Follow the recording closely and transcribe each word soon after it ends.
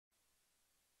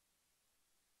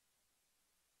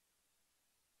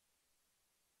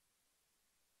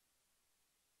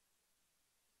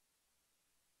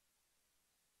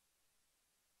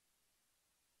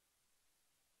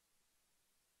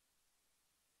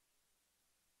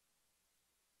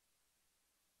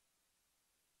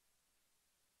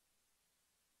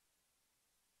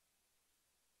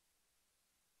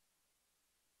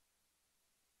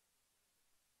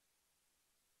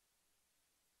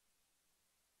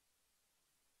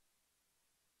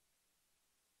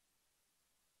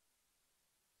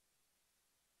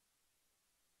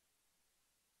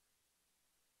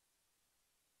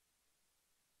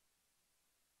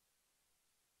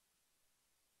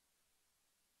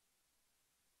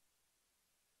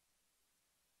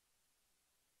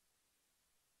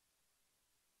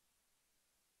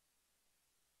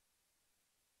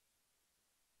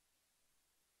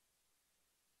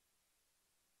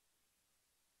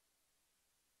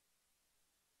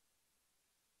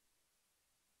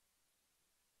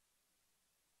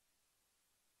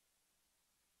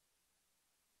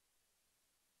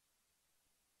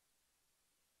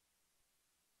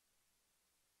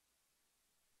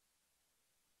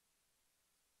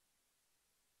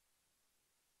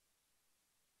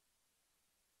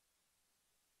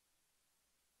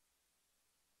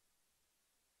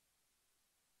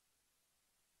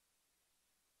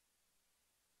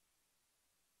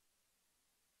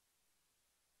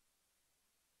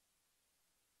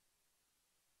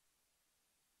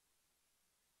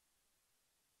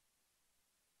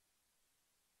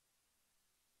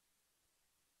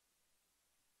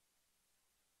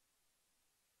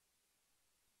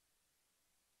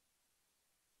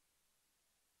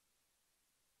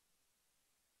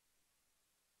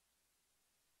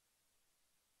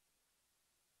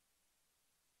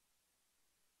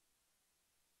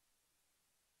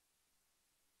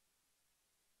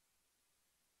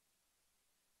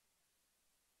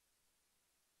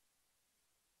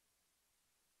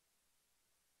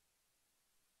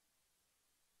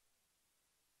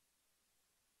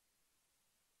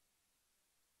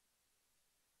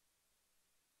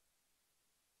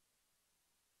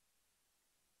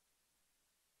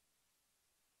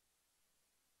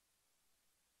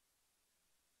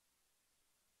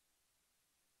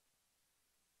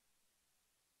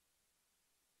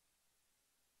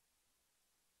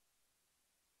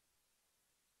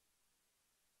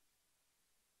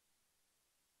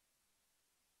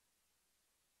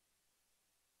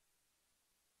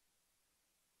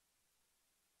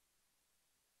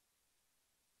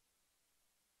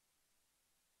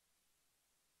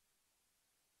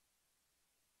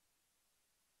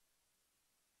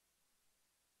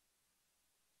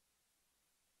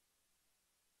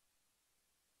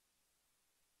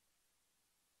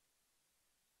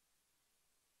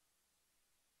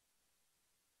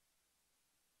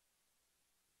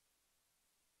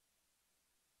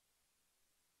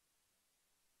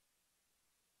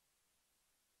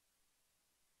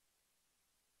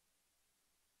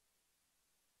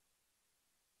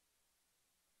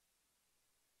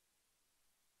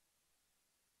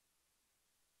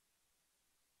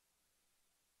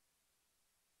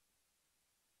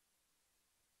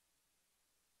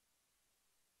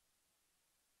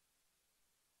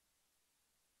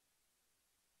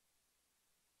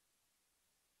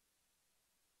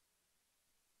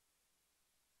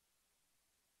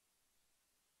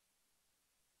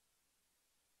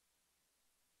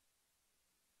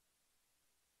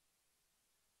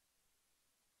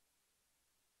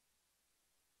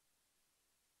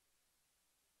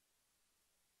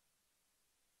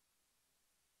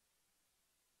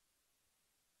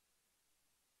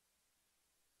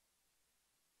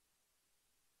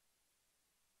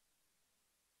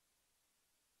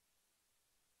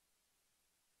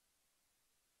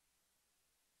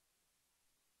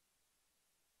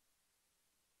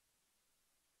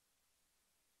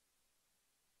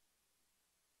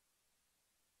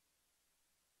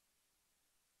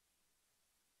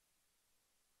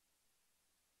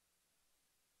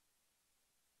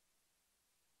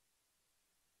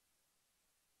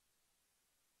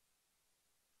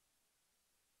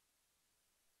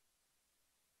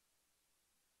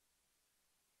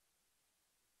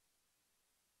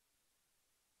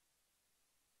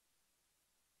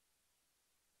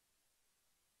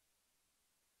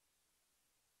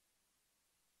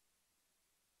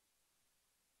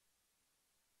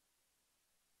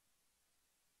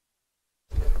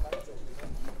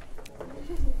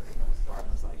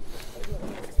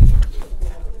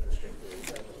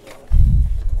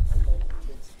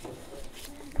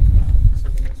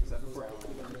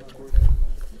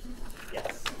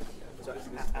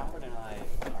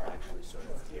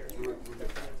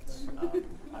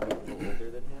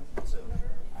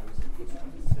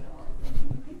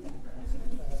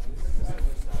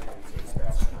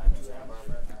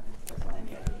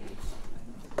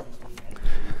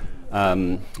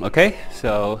Okay,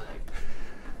 so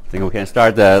I think we can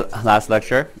start the last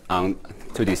lecture on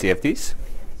 2D CFTs.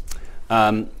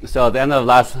 So at the end of the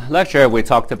last lecture, we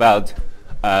talked about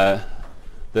the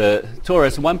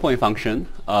torus one-point function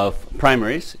of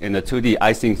primaries in the 2D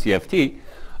Ising CFT.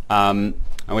 And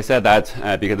we said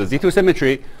that because of Z2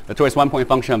 symmetry, the torus one-point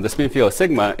function of the spin field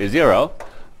sigma is 0.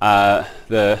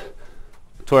 The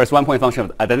torus one-point function of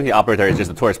the identity operator is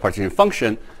just the torus partition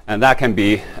function, and that can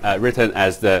be written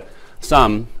as the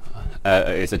sum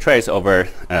is a trace over,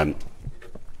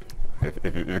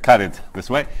 if you cut it this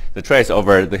way, the trace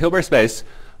over the Hilbert space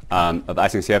of the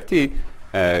Ising CFT.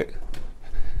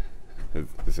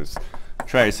 This is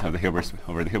trace of the Hilbert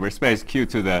over the Hilbert space, q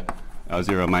to the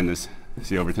L0 minus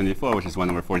c over 24, which is 1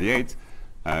 over 48,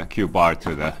 q bar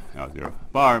to the L0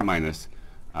 bar minus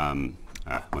 1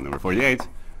 over 48,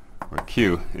 where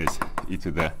q is e to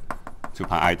the 2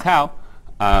 pi I tau.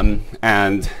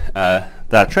 And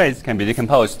that trace can be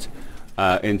decomposed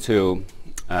into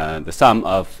the sum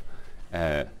of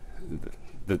the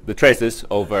traces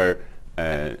over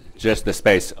just the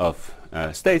space of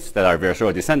states that are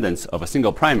Virasoro descendants of a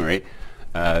single primary,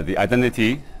 the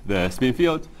identity, the spin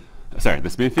field,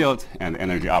 and the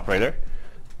energy operator.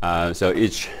 So in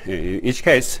each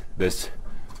case, this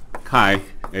chi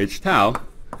h tau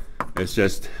is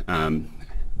just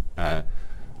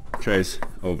trace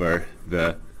over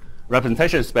the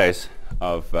representation space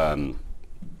of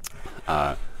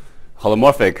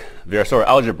holomorphic Virasoro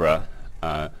algebra,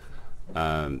 the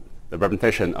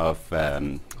representation of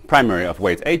primary of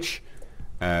weight h,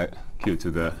 q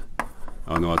to the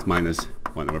L naught minus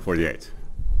 1 over 48.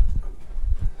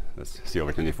 That's c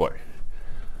over 24.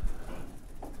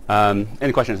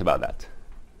 Any questions about that?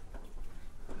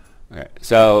 Okay,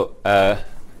 so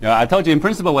I told you in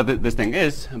principle what this thing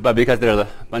is, but because there's a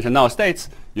bunch of null states,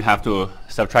 you have to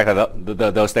subtract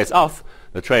those states off.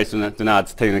 The trace do not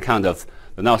take into account of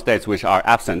the null states which are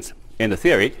absent in the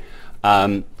theory.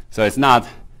 So it's not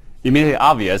immediately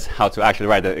obvious how to actually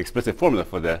write the explicit formula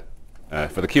for the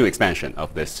Q expansion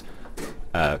of this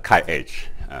chi h,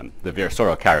 the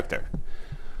Virasoro character.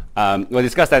 We'll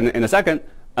discuss that in a second.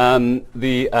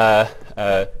 The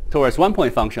torus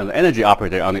one-point function of the energy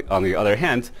operator, on the other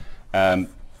hand,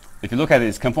 if you look at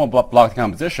its conformal block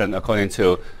decomposition according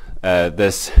to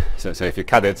this, so if you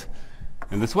cut it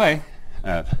in this way,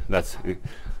 that's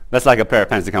like a pair of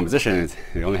pants decomposition.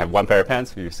 You only have one pair of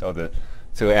pants. You sew the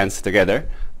two ends together.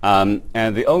 And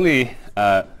the only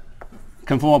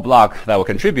conformal block that will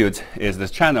contribute is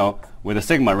this channel with a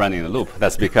sigma running in the loop.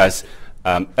 That's because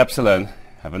epsilon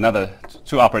have another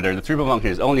two operator. The triple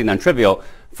function is only non-trivial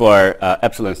for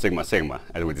epsilon sigma sigma,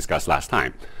 as we discussed last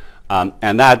time.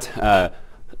 And that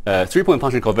 3-point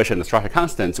function coefficient, the structure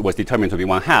constant, was determined to be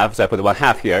 1/2. So I put the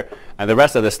 1/2 here. And the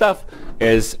rest of the stuff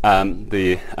is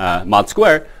the mod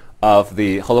square of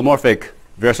the holomorphic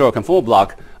Virasoro conformal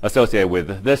block associated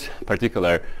with this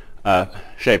particular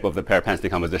shape of the pair pants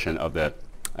decomposition of the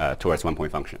torus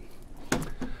one-point function.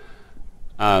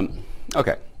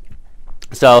 Okay.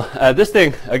 So this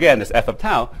thing, again, this f of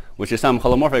tau, which is some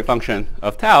holomorphic function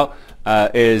of tau,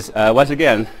 is, once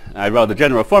again, I wrote the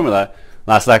general formula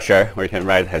last lecture, where you can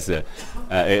write as an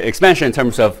expansion in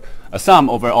terms of a sum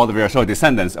over all the Virasoro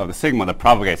descendants of the sigma that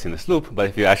propagates in this loop. But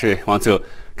if you actually want to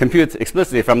compute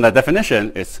explicitly from that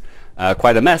definition, it's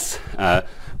quite a mess.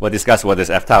 We'll discuss what this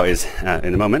f tau is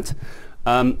in a moment.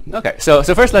 Okay, so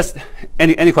first,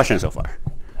 any questions so far?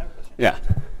 I have a question. Yeah.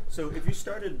 So if you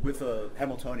started with a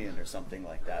Hamiltonian or something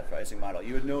like that for Ising model,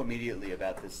 you would know immediately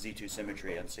about this Z2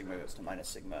 symmetry and sigma goes to minus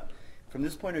sigma. From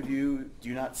this point of view, do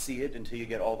you not see it until you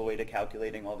get all the way to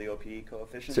calculating all the OPE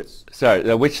coefficients?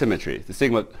 Sorry, which symmetry? The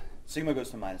sigma? Sigma goes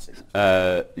to minus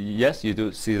sigma. Yes, you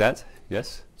do see that.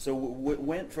 Yes. So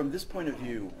from this point of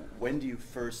view, when do you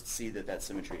first see that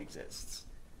symmetry exists?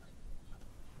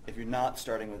 If you're not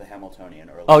starting with a Hamiltonian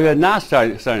or a you're not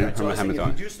starting right, from so a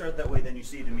Hamiltonian. If you do start that way, then you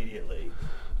see it immediately.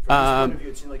 From this point of view,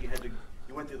 it seemed like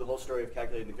you went through the whole story of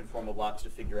calculating the conformal blocks to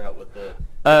figure out what the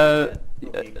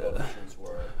OPE coefficients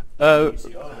were. You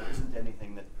see, there isn't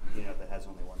anything that that has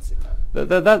only one sigma.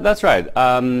 That's right.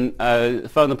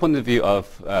 From the point of view of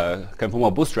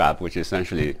conformal bootstrap, which is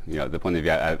essentially the point of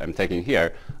view I'm taking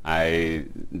here, I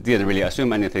didn't really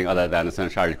assume anything other than the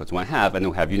central charge equals 1/2, and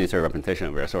we have unitary representation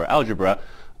of Virasoro algebra.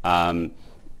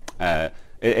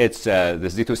 It's the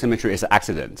Z2 symmetry is an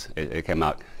accident. It came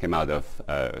out of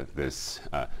this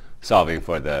solving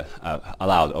for the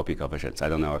allowed OP coefficients. I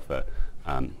don't know if a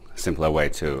simpler way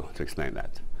to explain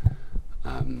that.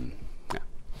 Yeah.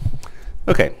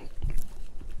 Okay.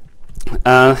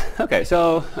 Okay,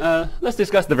 so let's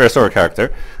discuss the Virasoro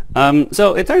character.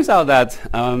 So it turns out that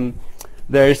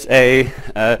there's a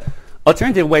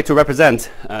alternative way to represent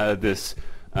this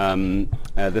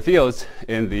the fields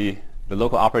in the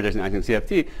local operators in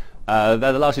CFT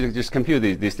that allows you to just compute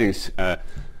these things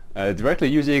directly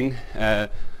using a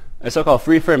so-called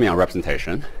free fermion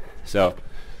representation. So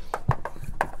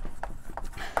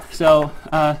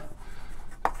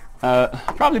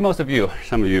probably most of you,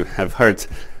 some of you have heard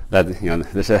that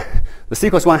there's the C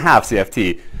equals 1/2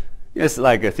 CFT is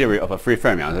like a theory of a free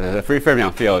fermion. The free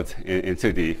fermion field in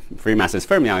 2D, free masses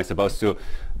fermion, is supposed to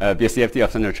be a CFT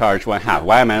of center charge 1/2.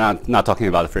 Why am I not talking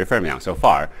about the free fermion so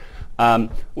far?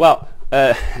 Well,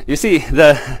 you see,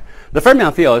 the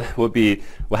fermion field will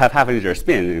have half integer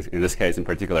spin. In this case, in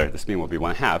particular, the spin will be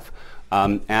 1/2.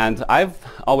 And I've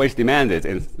always demanded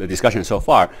in the discussion so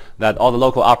far that all the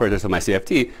local operators of my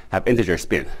CFT have integer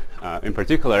spin. In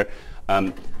particular,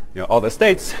 all the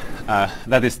states,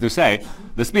 that is to say,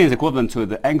 the spin is equivalent to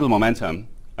the angular momentum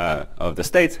of the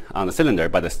state on the cylinder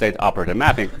by the state operator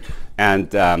mapping. And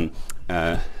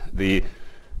the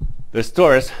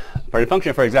store's parity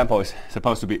function, for example, is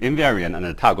supposed to be invariant and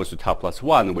the tau goes to tau plus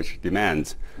 1, which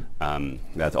demands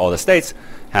that all the states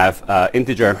have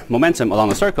integer momentum along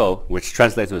the circle, which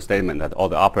translates to a statement that all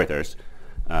the operators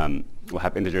will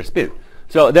have integer spin.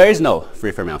 So there is no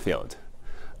free fermion field.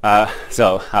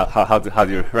 So how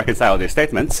do you reconcile these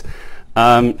statements?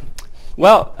 In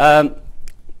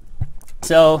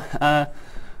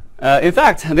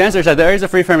fact, the answer is that there is a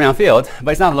free fermion field,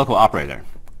 but it's not a local operator.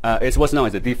 It's what's known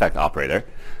as a defect operator.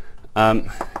 I'll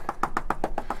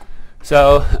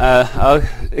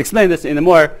explain this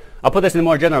I'll put this in a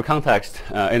more general context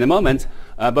in a moment.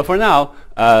 But for now,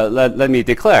 let me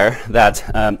declare that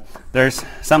there's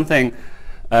something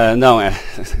known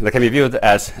that can be viewed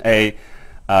as a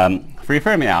free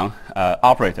fermion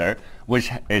operator,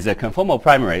 which is a conformal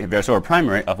primary, a Virasoro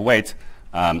primary of weight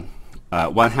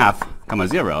 1/2,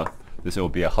 0. This will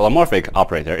be a holomorphic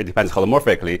operator. It depends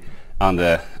holomorphically on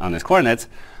this coordinate,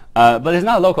 but it's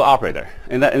not a local operator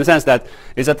in the sense that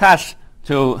it's attached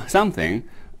to something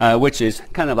which is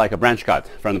kind of like a branch cut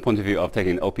from the point of view of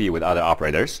taking OP with other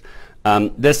operators.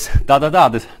 This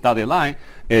this dotted line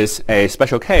is a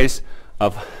special case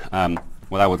of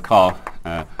what I would call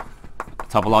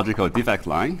topological defect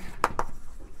line.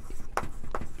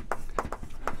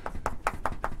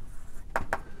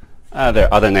 There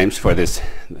are other names for this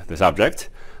object.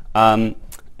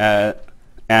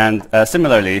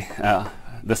 Similarly,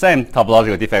 the same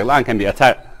topological defect line can be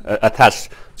attached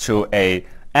to a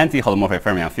anti-holomorphic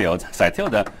fermion field psi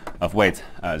tilde of weight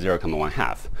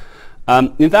 0,1/2.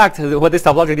 In fact, what this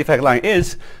topological defect line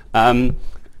is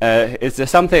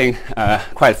something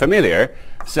quite familiar.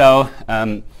 So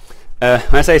when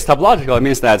I say it's topological, it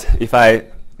means that if I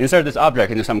insert this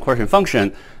object into some coordinate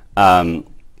function,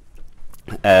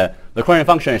 the coordinate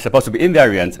function is supposed to be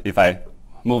invariant if I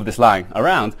move this line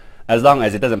around, as long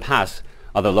as it doesn't pass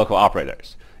other local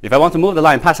operators. If I want to move the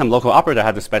line past some local operator, I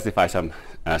have to specify some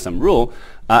rule.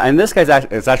 In this case,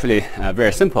 it's actually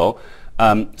very simple.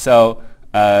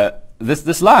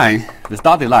 This line, this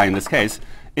dotted line in this case,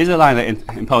 is a line that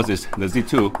imposes the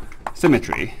Z2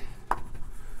 symmetry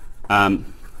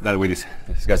that we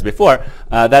discussed before.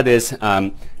 That is,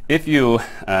 if you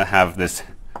have this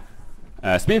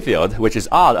spin field, which is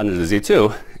odd under the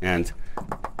Z2, and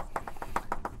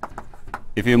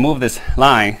if you move this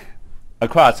line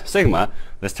across sigma,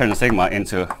 let's turn the sigma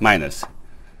into minus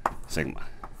sigma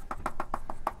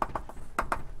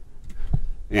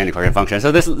in any coordinate function.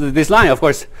 So this line, of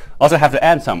course, also have to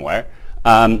end somewhere.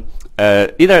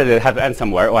 Either they have to end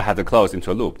somewhere or have to close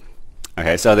into a loop.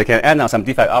 Okay, so they can end on some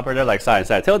defect operator like psi and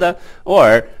psi tilde,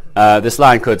 or this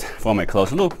line could form a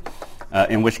closed loop,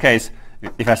 in which case,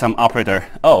 if you have some operator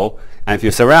O, and if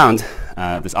you surround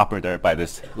this operator by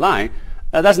this line,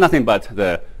 that's nothing but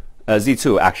the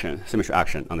Z2 action, symmetry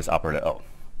action on this operator O.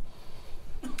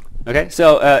 Okay,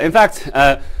 so in fact,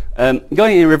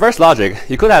 going in reverse logic,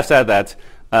 you could have said that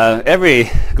every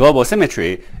global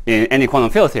symmetry in any quantum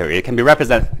field theory can be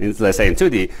represented, let's say in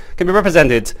 2D, can be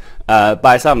represented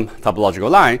by some topological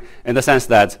line, in the sense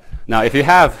that now if you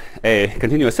have a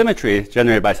continuous symmetry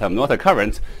generated by some Noether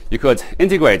current, you could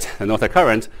integrate the Noether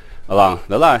current along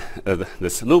the line,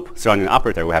 this loop surrounding the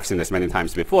operator. We have seen this many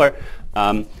times before.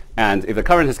 And if the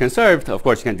current is conserved, of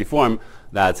course, you can deform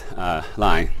that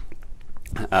line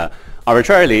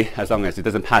arbitrarily, as long as it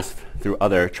doesn't pass through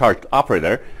other charged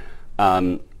operator.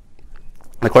 The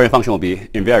coordinate function will be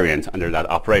invariant under that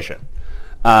operation.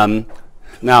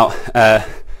 Now,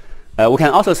 we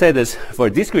can also say this for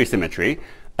discrete symmetry.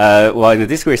 Well, in the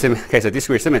case of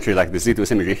discrete symmetry, like the Z2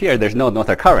 symmetry here, there's no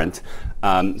Noether current.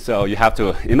 So you have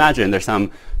to imagine there's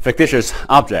some fictitious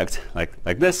object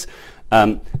like this.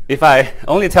 If I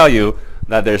only tell you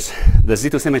that there's the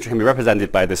Z2 symmetry can be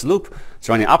represented by this loop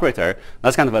surrounding operator,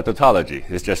 that's kind of a tautology.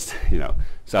 It's just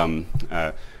some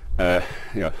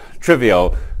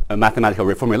trivial mathematical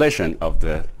reformulation of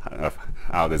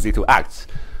how the Z2 acts.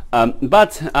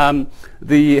 But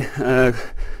the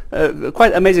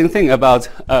quite amazing thing about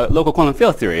local quantum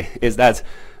field theory is that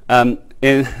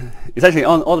in essentially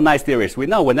all the nice theories, we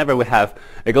know whenever we have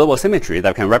a global symmetry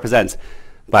that can represent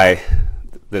by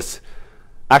this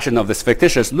action of this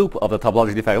fictitious loop of the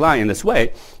topological defect line in this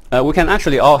way, we can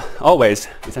actually always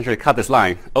essentially cut this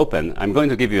line open. I'm going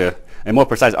to give you a more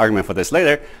precise argument for this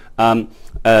later. We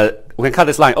can cut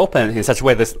this line open in such a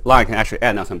way this line can actually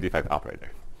end on some defect operator.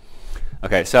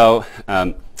 Okay, so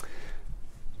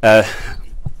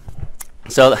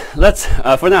so let's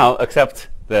for now accept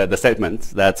the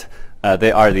statement that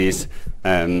they are these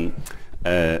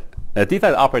defect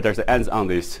operators that ends on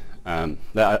these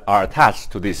that are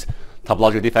attached to these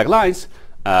topological defect lines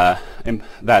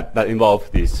that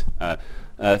involve these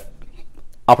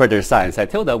operators psi and psi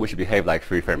tilde, which behave like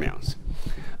free fermions.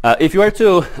 If you were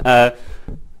to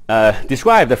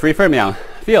describe the free fermion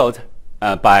field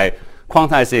by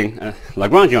quantizing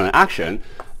Lagrangian action,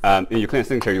 in Euclidean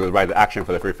signature, you would write the action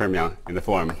for the free fermion in the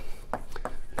form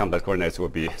complex coordinates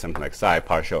would be something like psi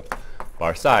partial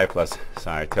bar psi plus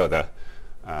psi tilde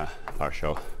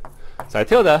partial psi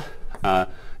tilde,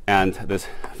 and this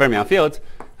fermion field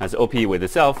has OP with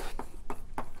itself.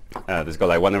 This goes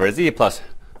like 1 over z plus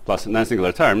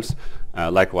non-singular terms.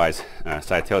 Likewise,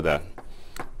 psi tilde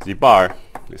z bar,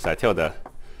 psi tilde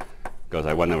goes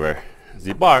like 1 over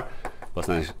z bar plus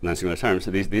non-singular terms.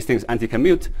 So these things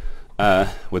anti-commute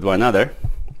with one another.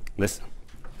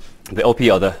 The OP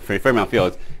of the free fermion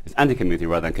field is anti-commuting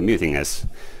rather than commuting, as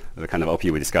the kind of OP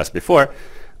we discussed before.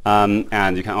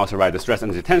 And you can also write the stress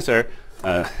energy tensor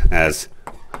as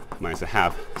minus a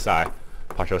half psi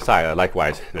partial psi.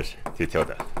 Likewise, there's T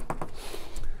tilde.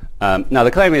 Now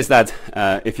the claim is that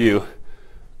if you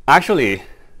actually,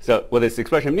 so what this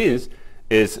expression means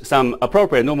is some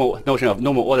appropriate notion of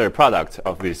normal order product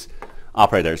of these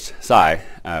operators psi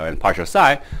and partial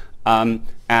psi.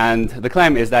 And the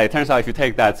claim is that it turns out if you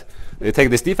take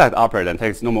this defect operator and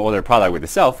take its normal order product with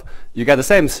itself, you get the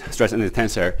same stress energy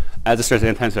tensor as the stress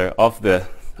energy tensor of the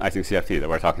Ising CFT that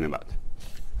we're talking about.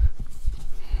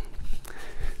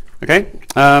 Okay,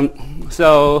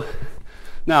 so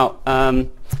now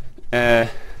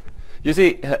you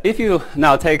see, if you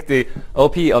now take the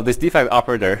OP of this defect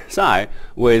operator psi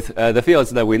with the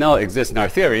fields that we know exist in our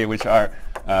theory, which are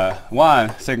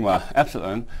 1 sigma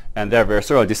epsilon and their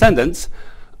Virasoro descendants,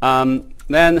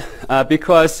 then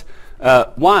because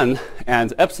 1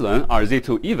 and epsilon are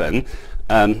Z2 even,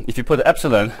 if you put the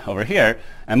epsilon over here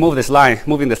and move this line,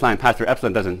 moving this line past through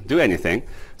epsilon doesn't do anything.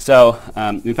 So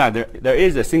in fact, there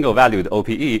is a single valued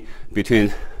OPE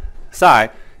between psi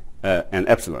and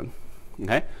epsilon.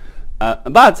 Okay,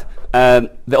 but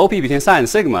the OP between psi and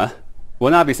sigma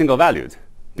will not be single valued,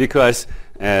 because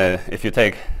if you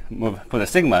put a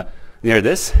sigma near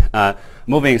this,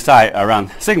 moving psi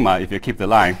around sigma, if you keep the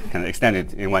line kind of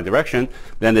extended in one direction,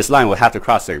 then this line will have to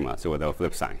cross sigma, so with a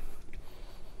flip sign.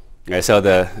 Okay, so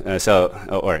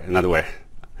or another way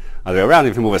around,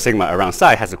 if you move a sigma around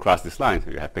psi, it has to cross this line,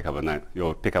 so you'll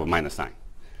pick up a minus sign.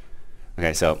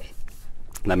 Okay, so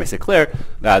that makes it clear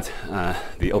that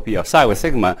the OP of psi with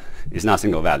sigma is not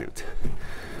single valued.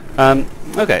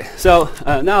 Okay, so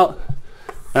now,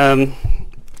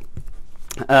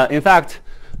 in fact,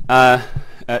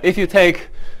 if you take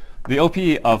the OP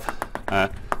of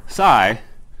psi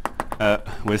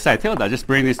with psi tilde, just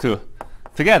bring these two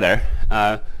together,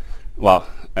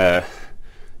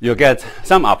 you'll get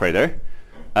some operator.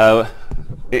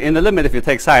 In the limit, if you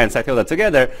take psi and psi tilde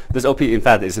together, this OP in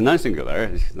fact is non-singular.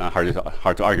 It's not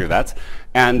hard to argue that.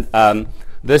 And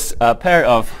this pair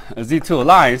of Z2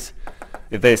 lines,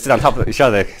 if they sit on top of each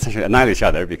other, essentially annihilate each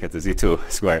other because the Z2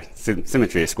 square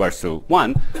symmetry squares to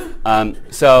 1.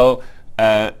 So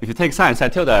if you take psi and psi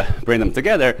tilde, bring them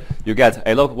together, you get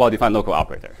a well-defined local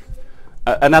operator.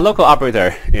 And that local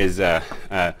operator is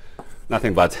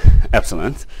nothing but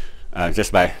epsilon.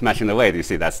 Just by matching the weight, you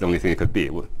see that's the only thing it could be,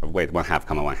 weight 1/2,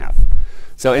 1/2.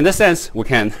 So in this sense, we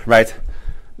can write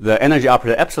the energy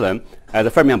operator epsilon as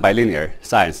a fermion bilinear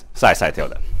psi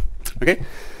tilde. Okay?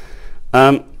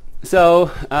 So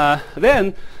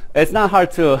then it's not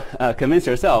hard to convince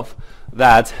yourself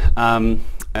that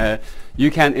you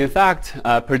can in fact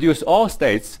produce all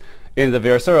states in the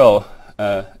Virasoro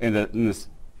in this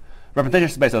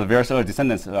representation space of the Virasoro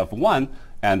descendants of 1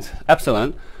 and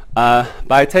epsilon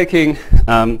by taking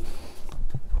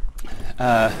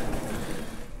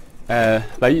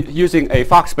by using a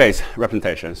Fock space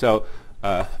representation. So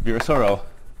Virasoro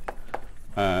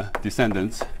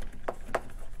descendants,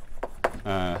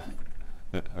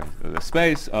 the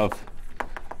space of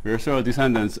Virasoro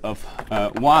descendants of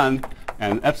 1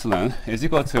 and epsilon is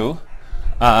equal to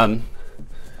the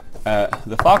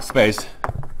Fock space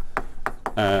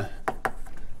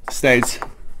states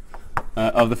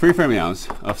of the free fermions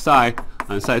of psi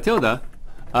and psi tilde,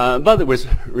 but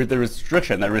with the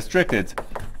restriction that restricted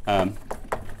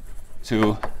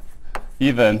to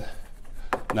even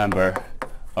number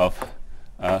of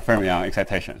fermion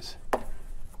excitations.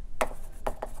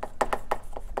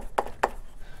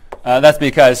 That's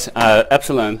because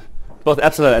both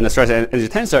epsilon and the stress energy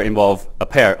tensor involve a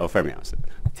pair of fermions.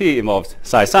 T involves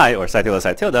psi psi or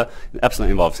psi tilde, and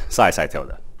epsilon involves psi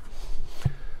tilde.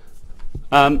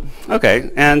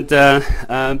 Okay, and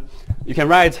you can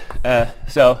write,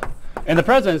 so in the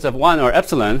presence of 1 or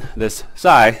epsilon, this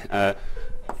psi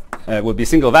would be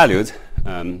single valued,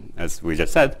 as we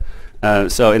just said.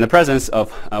 So in the presence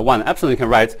of 1 epsilon, you can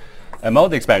write a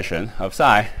mode expansion of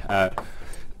psi.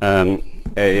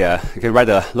 You can write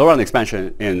a Laurent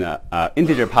expansion in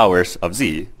integer powers of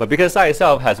z. But because psi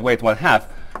itself has weight 1/2,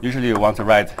 usually you want to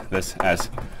write this as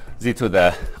z to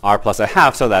the r plus a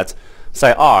half, so that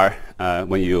psi r,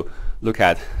 when you look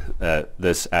at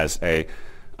this as a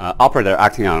operator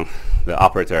acting on the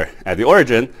operator at the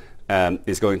origin,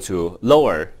 is going to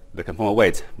lower the conformal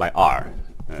weight by r,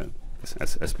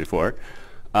 as before.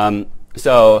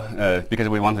 Because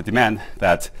we want to demand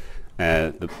that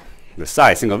the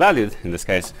psi single valued, in this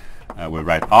case, we'll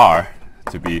write r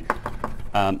to be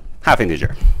half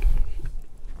integer.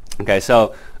 Okay,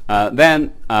 so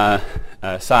then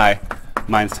psi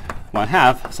minus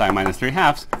 1/2, psi minus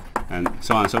 3/2, and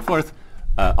so on and so forth,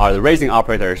 are the raising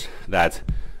operators that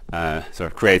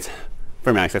sort of create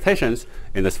fermion excitations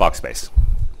in this Fock space.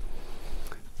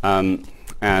 And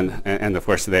of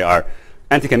course, they are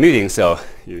anti-commuting, so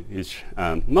each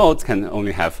mode can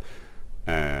only have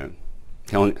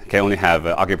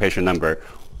occupation number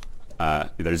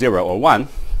either 0 or 1,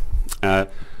 okay.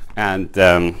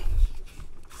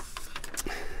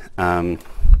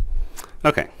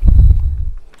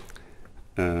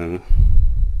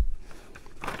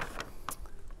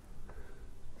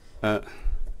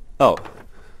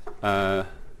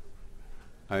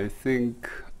 I think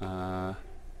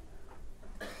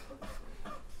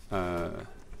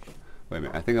wait a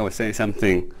minute. I think I was saying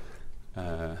something.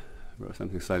 Wrote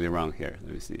something slightly wrong here.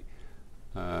 Let me see.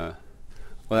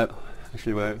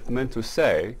 Actually, what I meant to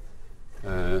say.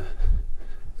 Okay,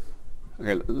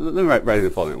 let me write it the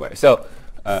following way. So,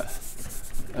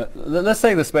 let's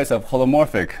take the space of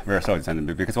holomorphic Virasoro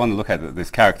descendant, because I want to look at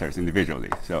these characters individually.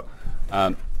 So,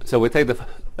 so we take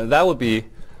that would be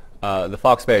the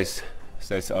Fock space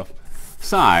states of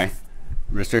psi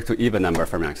restrict to even number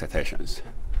fermion excitations.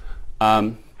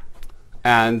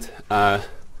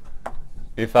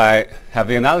 If I have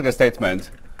the analogous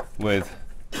statement with,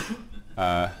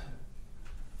 okay,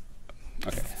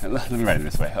 let me write it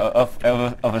this way, of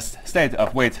a state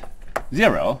of weight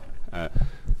 0,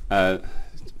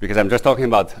 because I'm just talking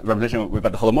about representation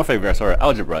about the holomorphic Virasoro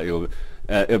algebra,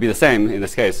 it'll be the same in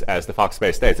this case as the Fock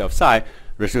space states of psi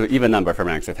restrict to even number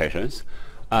fermion excitations.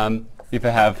 If I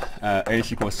have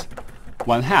h equals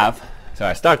 1/2, so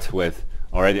I start with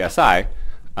already a psi,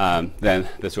 then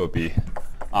this will be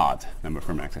odd number of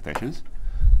fermion excitations.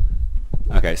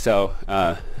 Okay, so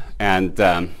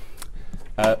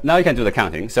now you can do the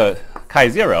counting. So chi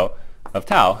 0 of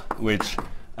tau, which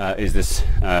is this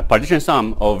partition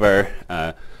sum over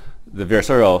the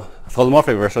Virasoro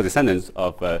holomorphic Virasoro descendants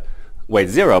of weight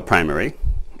 0 primary,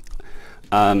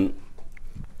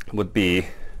 would be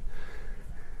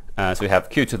so we have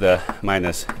q to the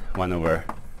minus 1 over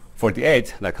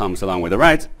 48 that comes along with the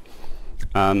right.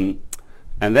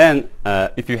 And then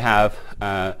if you have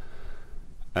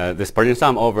this partition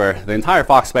sum over the entire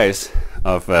Fock space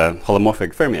of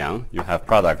holomorphic fermion, you have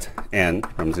product n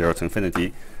from 0 to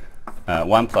infinity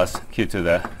 1 plus q to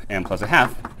the n plus a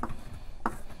half.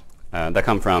 That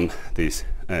come from these.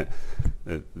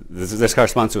 This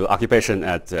corresponds to occupation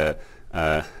at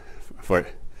for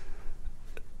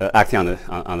acting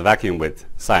on the vacuum with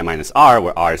psi minus r,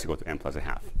 where r is equal to n plus a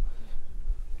half.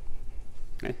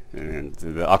 Okay? And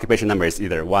the occupation number is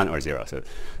either 1 or 0, so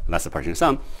that's the partition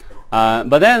sum.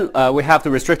 But then we have to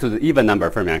restrict to the even number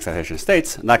of fermion excitation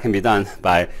states. That can be done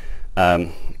by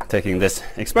taking this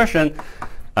expression,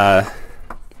 add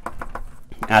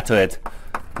to it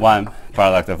 1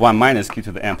 product of 1 minus q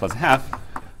to the n plus a half,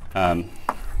 and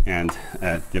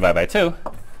divide by 2.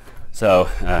 So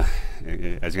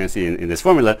as you can see in this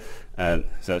formula,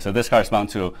 so this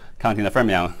corresponds to counting the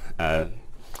fermion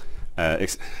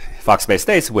Fock space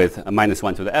states with a minus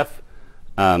 1 to the f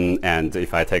And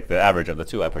if I take the average of the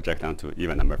two, I project down to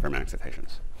even number of fermion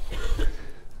excitations.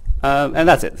 And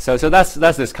that's it. So that's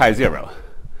this chi0.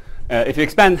 If you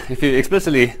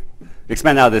explicitly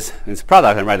expand out this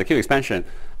product and write the Q expansion,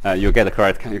 you get the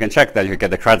correct. You can check that you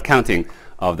get the correct counting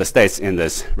of the states in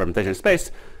this representation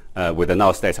space with the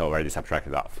null states already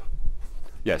subtracted off.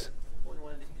 Yes.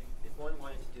 If one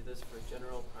wanted to do this for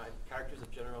general characters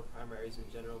of general primaries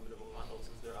and general minimal models,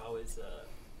 is there always a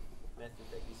method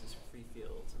that uses free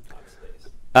fields and top space?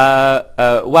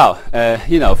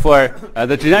 For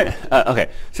the generic. Okay.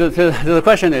 So the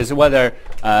question is whether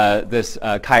this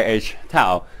chi h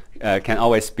tau can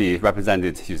always be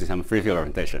represented using some free field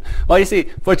representation. Well, you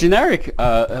see, for generic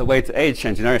weight h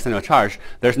and generic central charge,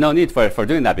 there's no need for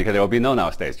doing that because there will be no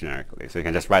null states generically. So you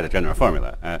can just write a general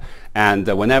formula. And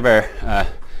whenever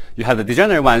you have the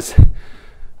degenerate ones,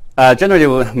 generally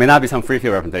there may not be some free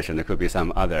field representation. There could be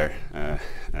some other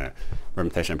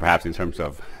representation, perhaps in terms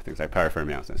of things like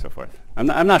parafermions and so forth.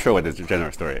 I'm not sure what the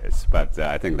general story is, but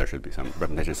I think there should be some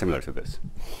representation similar to this.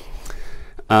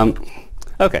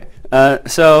 Okay,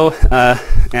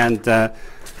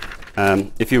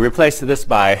 if you replace this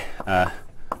by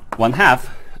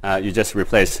 1/2, you just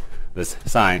replace this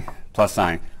sign, plus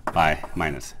sign, by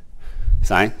minus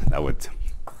sign. That would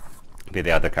be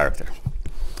the other character.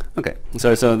 Okay,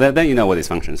 so then you know what these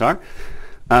functions are.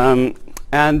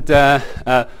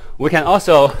 We can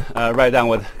also write down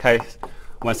what chi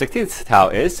 1/16 tau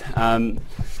is.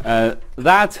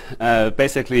 That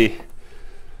basically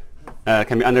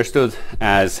can be understood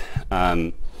as,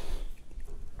 well,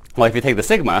 if you take the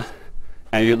sigma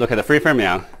and you look at the free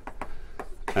fermion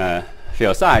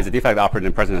field size, the defect operator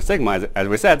in presence of sigma, as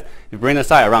we said, if you bring the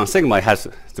psi around sigma, it has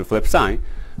to flip sign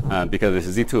because this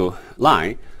is Z2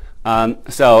 line.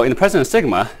 So in the presence of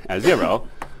sigma at 0,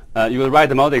 you will write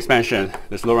the mode expansion,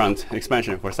 this Laurent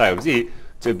expansion for psi of z,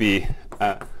 to be,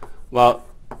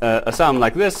 a sum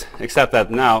like this, except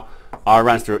that now R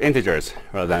runs through integers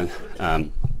rather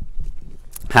than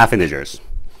half integers.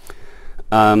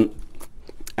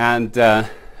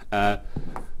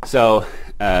 So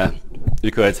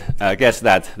you could guess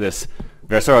that this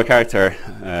Virasoro character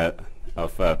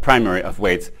of primary of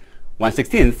weight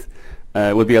 1/16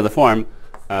 would be of the form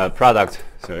product,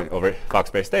 so over Fock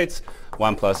space states,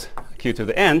 1 plus q to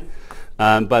the n.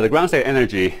 But the ground state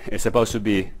energy is supposed to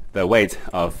be the weight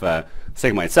of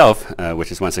sigma itself,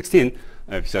 which is 1/16.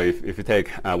 So if you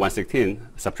take 1/16,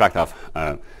 subtract off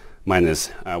minus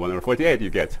 1/48, you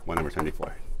get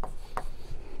 1/24.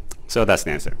 So that's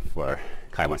the answer for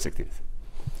chi 1/16.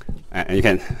 And you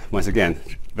can, once again,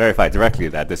 verify directly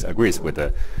that this agrees with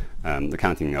the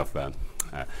counting of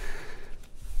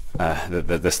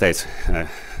the states,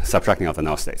 subtracting off the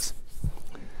null states.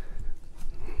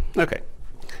 Okay.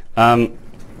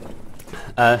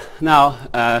 Now,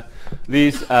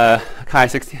 these chi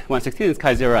 1/16,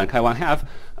 chi 0, and chi 1/2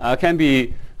 can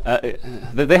be,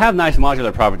 they have nice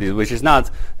modular properties, which is not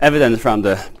evident from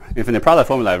the infinite product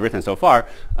formula I've written so far.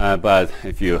 But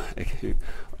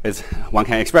one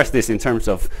can express this in terms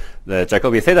of the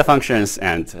Jacobi theta functions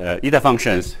and eta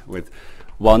functions with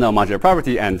well-known modular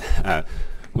property, and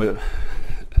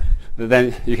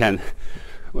then you can,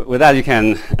 with that you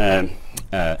can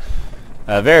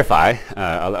verify.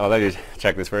 I'll let you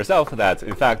check this for yourself. That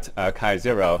in fact chi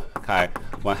 0, chi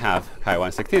 1/2, chi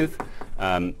 1/16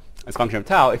 as a function of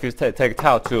tau. If you take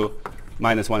tau to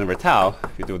minus 1/tau,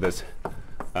 if you do this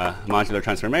modular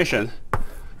transformation,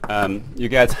 you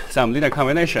get some linear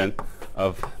combination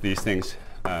of these things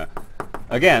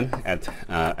again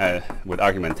with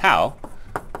argument tau.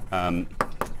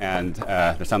 And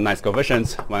there's some nice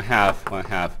coefficients: 1/2,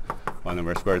 1/2,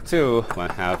 1/√2,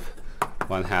 1/2,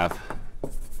 1/2,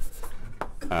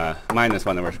 minus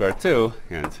 1/√2,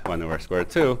 and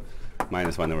 1/√2,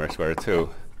 minus 1/√2,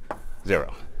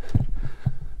 0.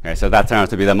 Okay, so that turns out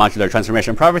to be the modular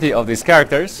transformation property of these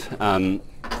characters. You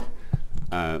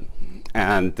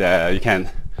can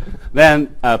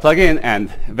then plug in and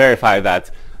verify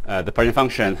that the Partian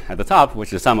function at the top, which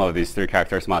is the sum of these three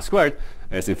characters mod squared,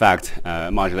 is in fact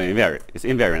modularly invariant. It's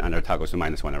invariant under tau goes to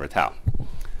minus 1/tau.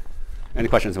 Any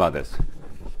questions about this?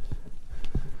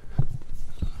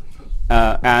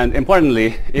 And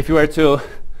importantly, if you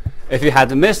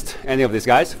had missed any of these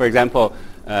guys, for example,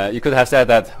 you could have said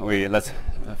that let's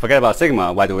forget about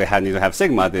sigma. Why do we need to have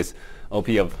sigma? This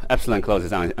OP of epsilon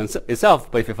closes on itself.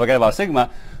 But if you forget about sigma,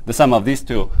 the sum of these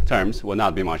two terms will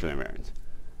not be modular invariant.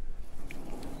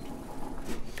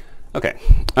 Okay.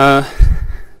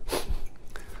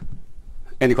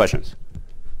 Any questions?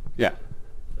 Yeah.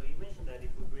 So you mentioned that if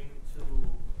we bring two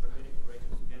fermionic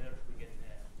operators together, we get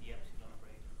the epsilon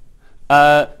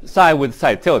operator. Psi with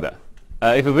psi tilde.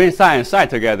 if you bring psi and psi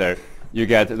together, you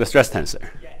get the stress tensor.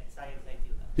 Yeah, psi and psi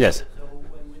tilde. Yes. So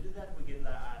when we do that, we get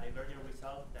a divergent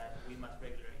result that we must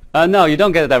regulate. No, you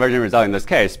don't get a divergent result in this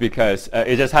case because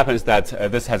it just happens that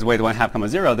this has weight 1/2 comma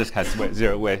 0, this has weight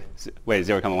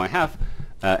 0 comma 1/2,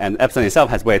 and epsilon itself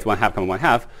has weight 1/2 comma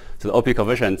 1/2. So the OP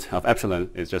coefficient of epsilon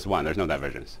is just 1. There's no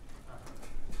divergence.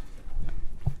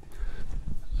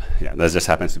 Yeah, that just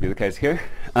happens to be the case here.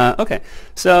 Okay,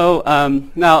 so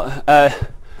now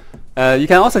you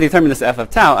can also determine this f of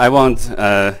tau. I won't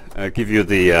give you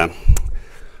the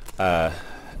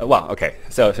well. Okay,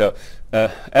 so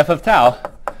f of tau.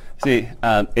 See,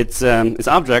 it's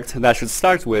object that should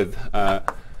start with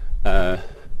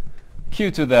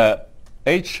q to the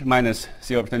h minus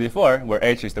c over 24, where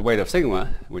h is the weight of sigma,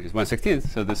 which is 1/16.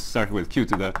 So this starts with q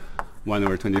to the 1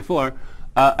 over 24,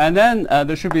 and then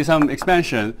there should be some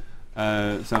expansion.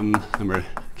 Some number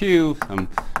q, some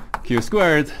q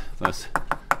squared plus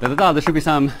There should be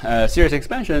some series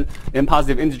expansion in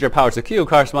positive integer powers of q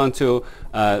correspond to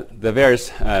the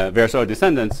various order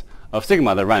descendants of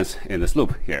sigma that runs in this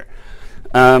loop here.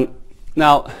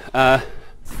 Now,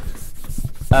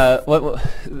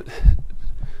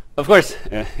 of course,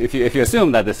 if you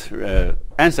assume that this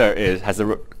answer has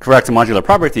the correct modular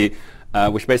property,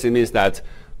 which basically means that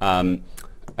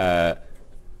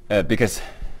because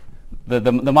the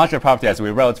modular property as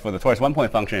we wrote for the torus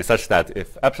 1-point function is such that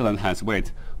if epsilon has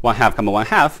weight 1/2 comma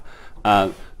 1/2,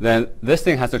 then this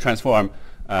thing has to transform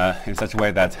in such a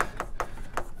way that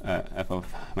f of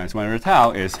minus 1 over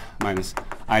tau is minus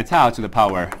I tau to the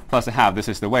power plus 1/2. This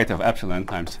is the weight of epsilon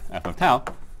times f of tau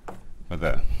for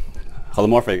the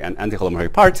holomorphic and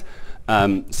anti-holomorphic part.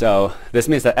 So this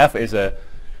means that f is a,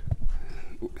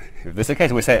 if this is the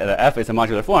case, we say that f is a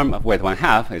modular form of weight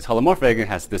 1/2. It's holomorphic. It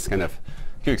has this kind of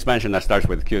q expansion that starts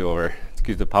with q over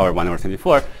q to the power 1 over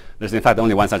 24. There's in fact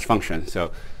only one such function.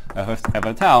 So f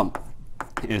of tau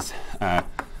is the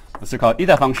so-called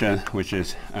eta function, which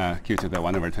is q to the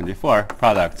 1 over 24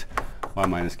 product 1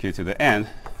 minus q to the n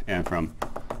from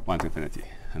 1 to infinity,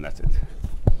 and that's it.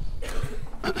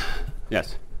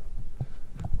 Yes.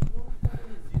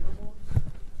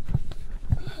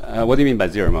 What do you mean by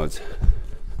zero modes?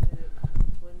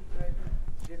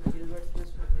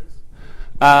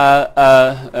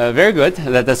 Very good.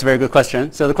 That's a very good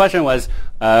question. So the question was,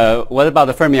 what about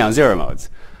the fermion zero modes?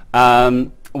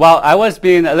 Well, I was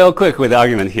being a little quick with the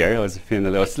argument here. I was being a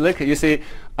little slick. You see,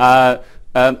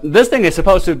 this thing is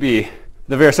supposed to be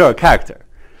the Virasoro character.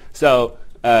 So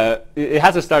it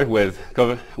has to start with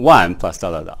 1 plus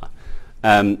da da da.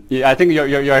 I think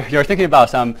you're thinking about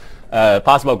some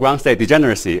possible ground state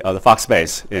degeneracy of the Fock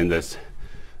space in this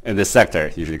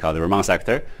sector, usually called the Raman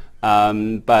sector.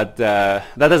 But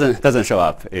that doesn't show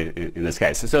up in this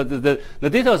case. So the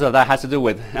details of that has to do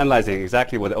with analyzing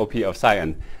exactly what the OP of psi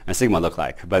and sigma look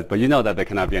like. But you know that there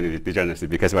cannot be any degeneracy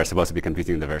because we're supposed to be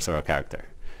computing the Virasoro character.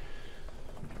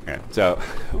 Okay, so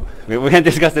we can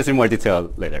discuss this in more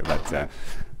detail later. But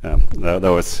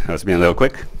that was being a little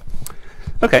quick.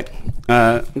 Okay,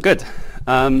 good.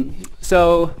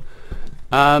 So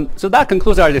that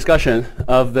concludes our discussion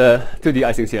of the 2D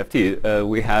Ising CFT.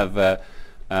 We have.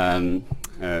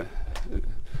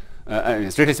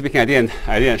 Strictly speaking,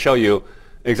 I didn't show you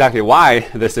exactly why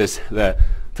this is the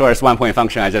torus 1-point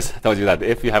function. I just told you that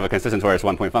if you have a consistent torus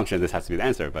 1-point function, this has to be the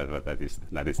answer. But that is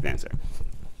the answer.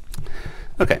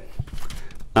 Okay.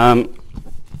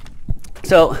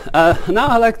 So now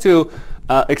I'd like to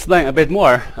explain a bit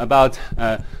more about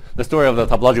the story of the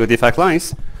topological defect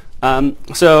lines.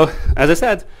 So as I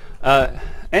said,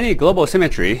 any global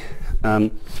symmetry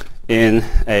in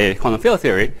a quantum field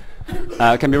theory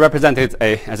can be represented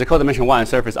as a codimension 1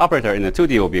 surface operator. In the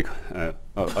 2D will be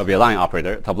a line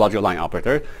operator, topological line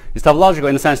operator. It's topological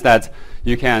in the sense that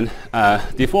you can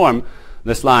deform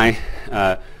this line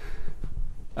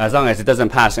as long as it doesn't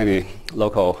pass any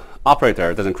local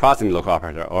operator, doesn't cross any local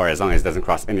operator, or as long as it doesn't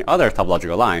cross any other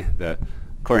topological line, the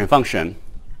covariant function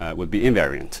would be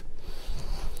invariant.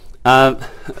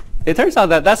 It turns out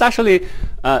that that's actually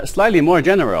slightly more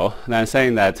general than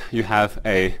saying that you have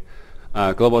a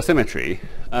global symmetry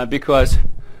because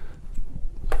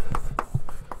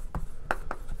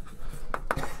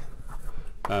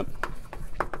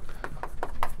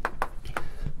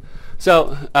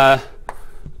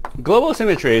global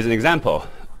symmetry is an example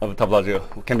of a topological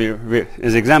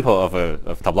is an example of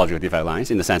topological defect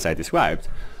lines in the sense I described.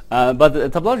 But the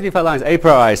topological defect lines a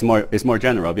priori is more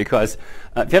general because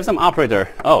if you have some operator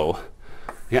O,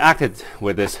 you act it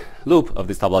with this loop of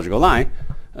this topological line.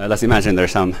 Let's imagine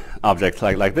there's some object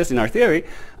like this in our theory,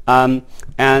 and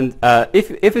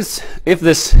if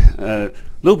this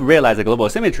loop realizes a global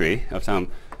symmetry of some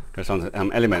corresponds to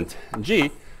some element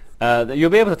G, you'll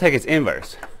be able to take its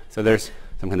inverse. So there's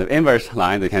some kind of inverse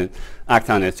line that can act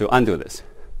on it to undo this.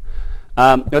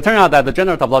 It'll turn out that the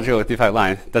general topological defect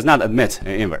line does not admit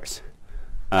an inverse.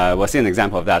 We'll see an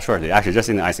example of that shortly, actually just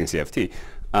in the Ising CFT.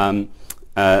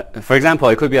 For example,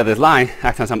 it could be that this line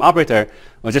acts on some operator,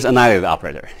 or just annihilate the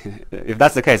operator. If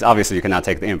that's the case, obviously you cannot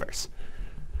take the inverse.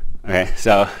 Okay,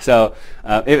 so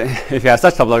if you have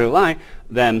such topological line,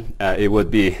 then it would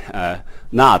be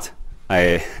not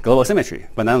a global symmetry,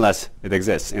 but nonetheless it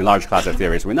exists in large class of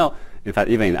theories we know, in fact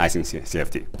even in Ising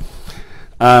CFT.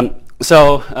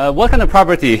 What kind of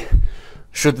property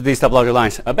should these topological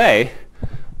lines obey?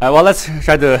 Well, let's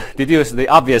try to deduce the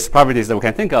obvious properties that we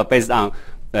can think of based on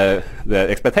the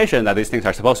expectation that these things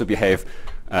are supposed to behave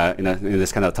in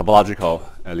this kind of topologically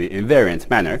invariant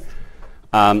manner.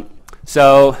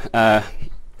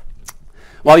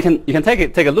 Well, you can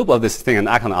take a loop of this thing and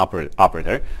act on the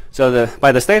operator. So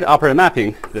by the state operator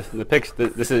mapping, this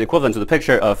is equivalent to the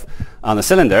picture of on the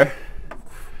cylinder.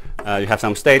 You have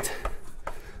some state,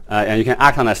 and you can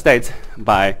act on that state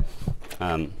by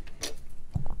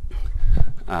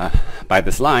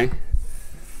this line.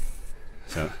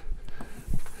 So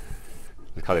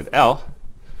we call it L.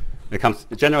 It comes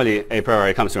generally a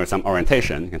priori comes to some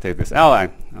orientation. You can take this L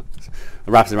and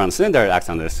wraps it around the cylinder, it acts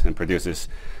on this, and produces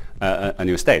a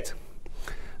new state.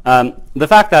 The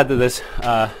fact that this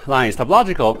line is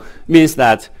topological means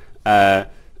that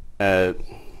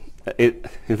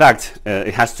in fact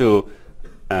it has to.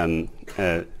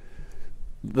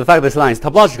 The fact that this line is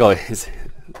topological is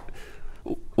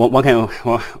one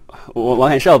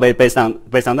can show based on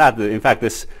that in fact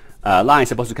this line is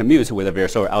supposed to commute with a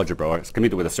Virasoro algebra, or it's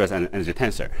commute with a stress and energy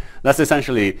tensor. That's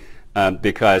essentially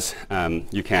because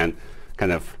you can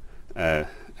kind of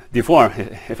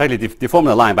effectively deform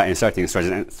the line by inserting stress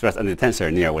energy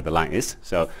tensor near where the line is.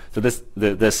 So this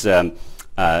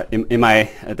in my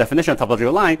definition of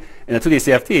topological line in a 2D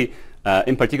CFT,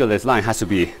 in particular, this line has to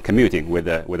be commuting with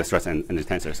the stress and energy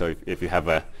tensor. So if you have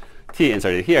a T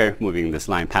inserted here, moving this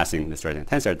line passing the stress and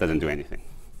tensor, it doesn't do anything.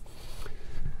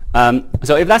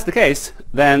 So if that's the case,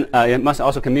 then it must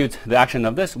also commute, the action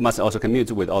of this must also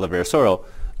commute with all the Virasoro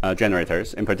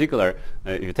generators. In particular,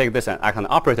 if you take this and act on the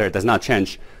operator, it does not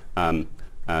change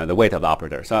the weight of the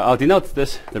operator. So I'll denote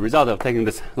this, the result of taking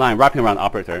this line wrapping around the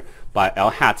operator by L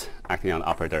hat acting on the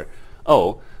operator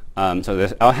O. So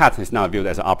this L hat is now viewed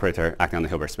as an operator acting on the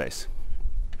Hilbert space.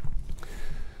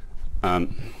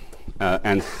 And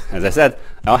as I said,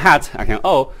 L hat acting on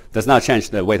O does not change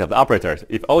the weight of the operator.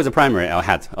 If O is a primary, L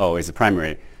hat O is a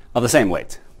primary of the same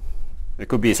weight. It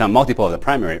could be some multiple of the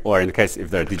primary, or in the case if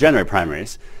they're degenerate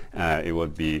primaries, it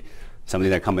would be some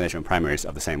linear combination of primaries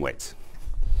of the same weights.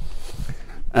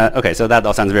 Okay, so that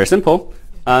all sounds very simple.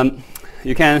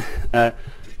 You can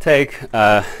take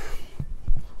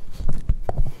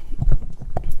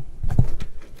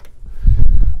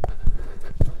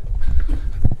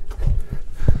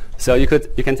so you can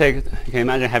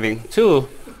imagine having two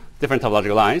different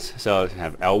topological lines. So you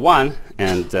have L1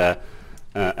 and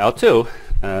L2,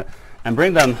 and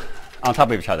bring them on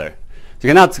top of each other. You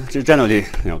cannot generally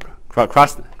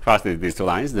cross these two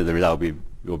lines. The result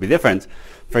will be different.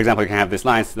 For example, you can have these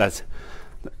lines that's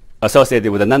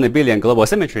associated with a non-abelian global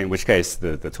symmetry, in which case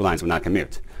the two lines will not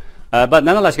commute. But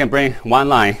nonetheless, you can bring one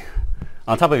line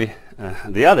on top of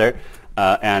the other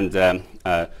and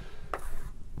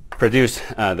produce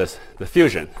the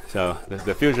fusion. So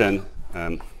the fusion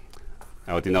I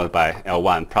will denote by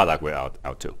L1 product with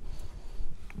L2.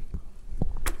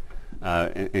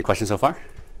 Any questions so far?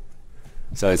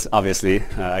 So it's obviously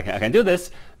I can do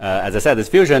this. As I said, this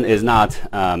fusion is not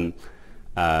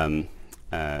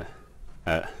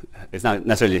it's not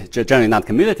necessarily generally not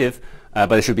commutative,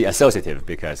 but it should be associative,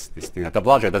 because this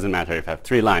topological doesn't matter if I have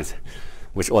three lines.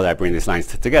 Which order I bring these lines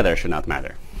together should not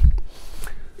matter.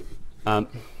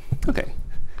 Okay,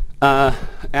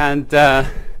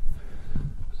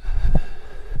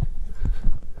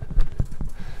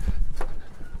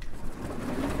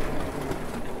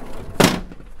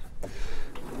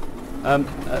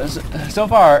 so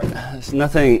far, there's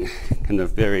nothing kind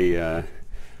of very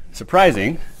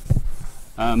surprising.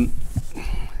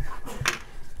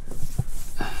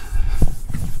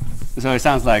 So it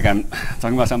sounds like I'm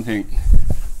talking about something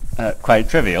quite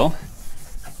trivial.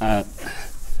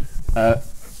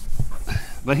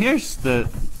 But here's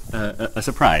a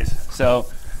surprise. So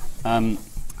if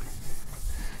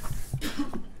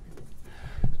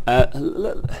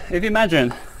you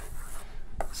imagine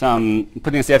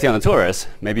putting a CFT on the torus,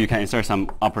 maybe you can insert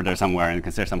some operator somewhere and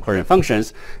consider some coordinate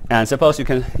functions. And suppose you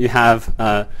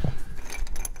consider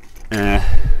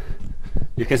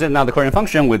now the coordinate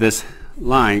function with this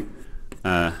line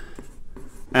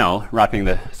L wrapping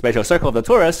the spatial circle of the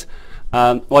torus,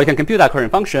 well, you can compute that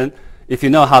covariant function if you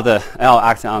know how the L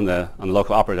acts on the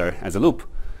local operator as a loop,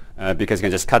 because you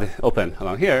can just cut it open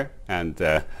along here and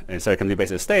insert complete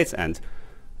basis states, and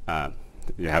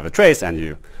you have a trace, and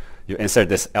you insert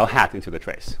this L hat into the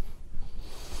trace.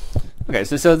 Okay,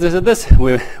 so this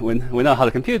we know how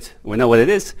to compute. We know what it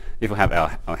is if we have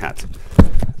L hat.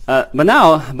 But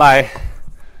now by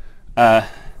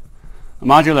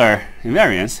modular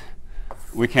invariance,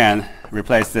 we can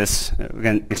replace this. We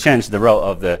can exchange the rho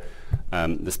of the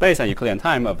space and Euclidean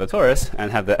time of the torus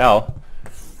and have the L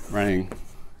running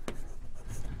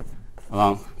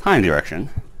along time direction,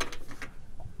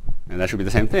 and that should be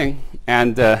the same thing.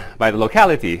 And by the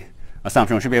locality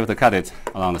assumption, we should be able to cut it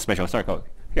along the spatial circle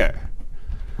here.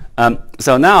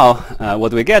 So now, what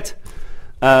do we get?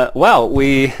 Well,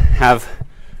 we have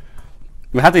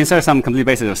to insert some complete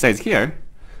basis of states here,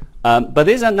 but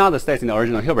these are not the states in the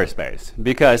original Hilbert space,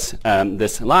 because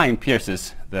this line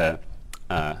pierces the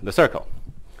circle.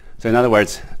 So in other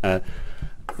words, the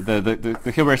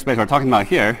Hilbert space we're talking about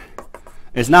here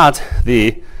is not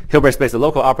the Hilbert space, the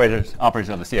local operators of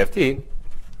the CFT,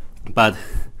 but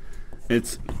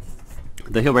it's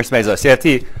the Hilbert space of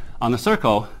CFT on the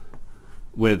circle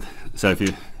with, so if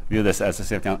you view this as a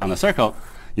CFT on the circle,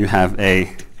 you have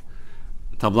a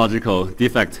topological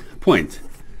defect point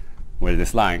where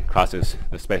this line crosses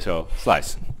the spatial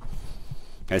slice.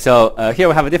 Okay, so here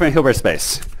we have a different Hilbert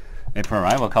space. A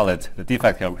priori, we'll call it the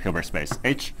defect Hilbert space,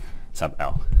 H sub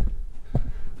L.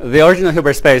 The original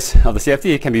Hilbert space of the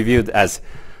CFT can be viewed as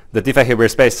the defect Hilbert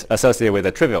space associated with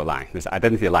a trivial line, this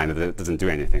identity line that doesn't do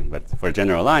anything. But for a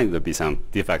general line, there'll be some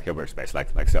defect Hilbert space,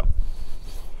 like so.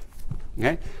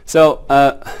 Okay, so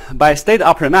by state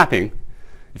operator mapping,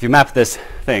 if you map this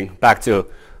thing back to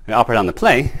the operator on the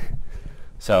plane,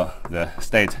 so the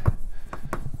state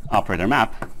operator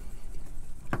map,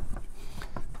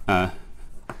 the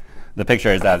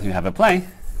picture is that you have a plane.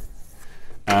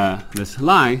 This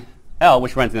line L,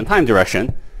 which runs in the time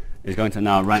direction, is going to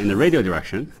now run in the radial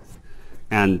direction,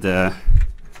 and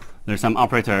there's some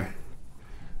operator.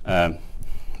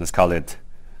 Let's call it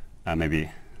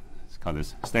let's call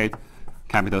this state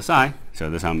capital psi. So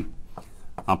there's some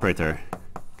operator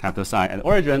capital psi at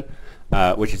origin,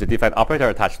 which is a defect operator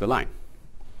attached to the line.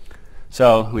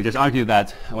 So we just argued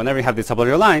that whenever you have this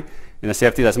topological line in a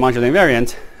CFT that's modular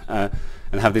invariant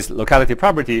and have this locality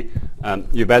property,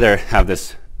 you better have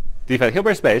this defect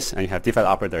Hilbert space, and you have defect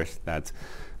operators that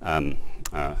on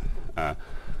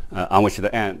which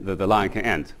the line can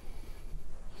end.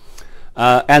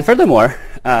 And furthermore,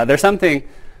 there's something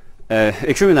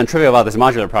extremely non-trivial about this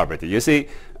modular property. You see,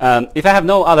 if I have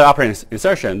no other operator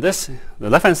insertion, the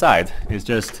left-hand side is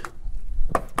just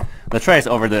the trace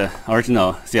over the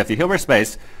original CFT Hilbert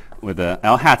space with the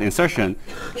L hat insertion,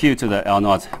 Q to the L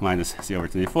naught minus C over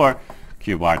 24,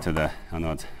 Q bar to the L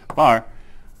naught bar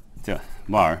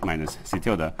minus C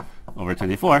tilde over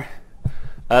 24.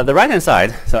 The right-hand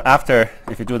side, so after,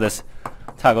 if you do this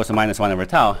tau goes to minus 1 over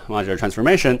tau modular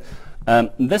transformation,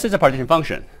 this is a partition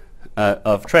function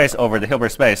of trace over the Hilbert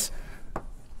space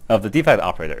of the defect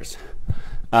operators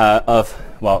of,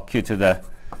 well, Q to the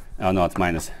L naught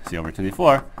minus C over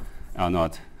 24, L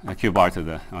naught Q bar to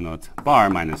the L naught bar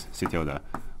minus C tilde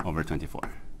over 24.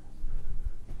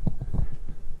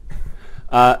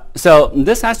 So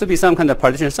this has to be some kind of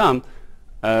partition sum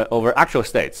over actual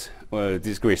states, or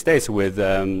discrete states with,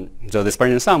 so this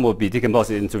partition sum will be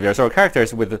decomposed into Virasoro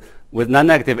characters with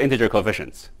non-negative integer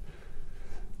coefficients.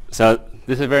 So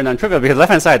this is very non-trivial because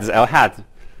left-hand side is L hat.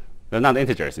 They're not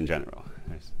integers in general.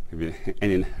 It could be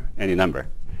any number.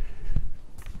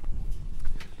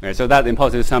 Okay, so that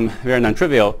imposes some very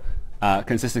non-trivial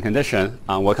consistent condition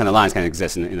on what kind of lines can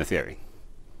exist in the theory.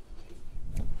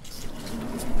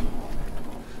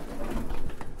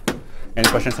 Any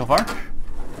questions so far?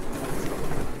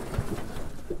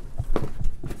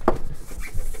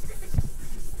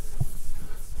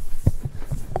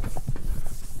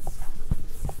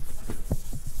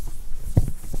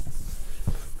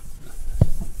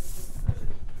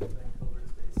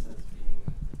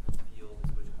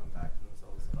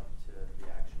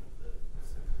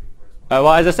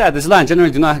 Well, as I said, this line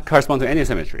generally do not correspond to any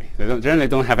symmetry. They generally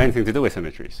don't have anything to do with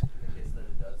symmetries.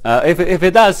 If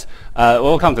it does,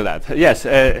 we'll come to that. Yes.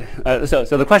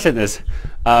 So the question is,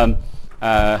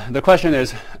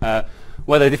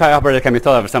 whether the defect operator can be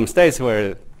thought of as some states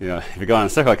where, if you go on a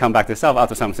circle, come back to itself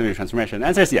after some symmetry transformation. The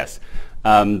answer is yes.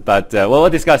 But we'll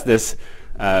discuss this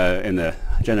in the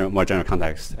more general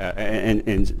context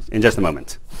in just a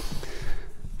moment.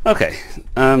 Okay,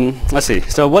 let's see.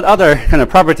 So what other kind of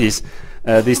properties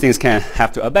these things can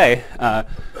have to obey.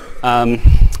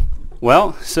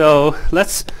 Well, so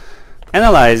let's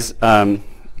analyze.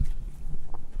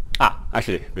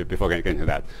 Actually, before getting into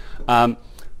that,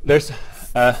 there's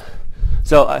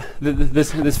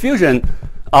this fusion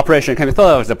operation can be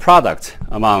thought of as a product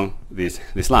among these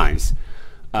lines,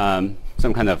 some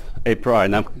kind of a priori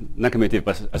non-commutative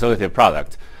but associative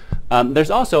product.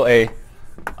 There's also a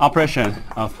operation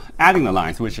of adding the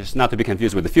lines, which is not to be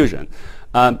confused with the fusion.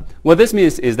 What this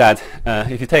means is that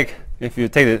if you take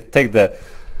the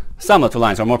sum of two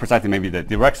lines, or more precisely maybe the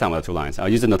direct sum of two lines, I'll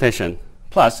use the notation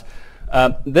plus.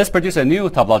 This produces a new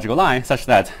topological line such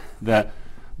that the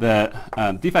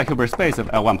de facto Hilbert space of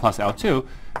L1 plus L2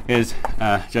 is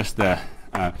just the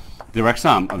direct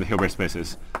sum of the Hilbert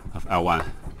spaces of L1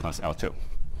 plus L2.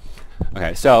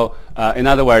 Okay, so in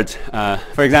other words,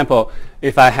 for example,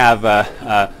 if I have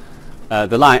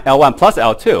the line L1 plus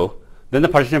L2, then the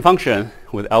partition function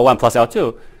with L1 plus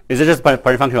L2 is just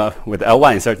partition function with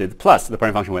L1 inserted plus the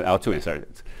partition function with L2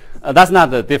 inserted. That's not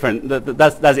the different.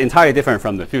 That's entirely different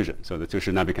from the fusion. So the two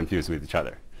should not be confused with each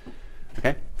other.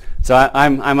 Okay, so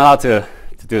I'm allowed to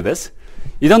do this.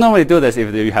 You don't normally do this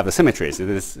if you have the symmetries.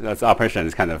 This operation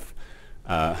is kind of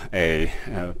a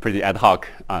pretty ad hoc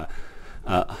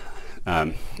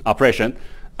operation,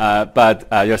 but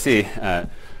you'll see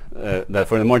that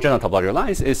for the more general topological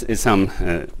lines is some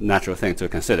natural thing to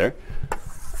consider.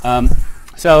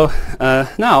 So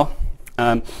now,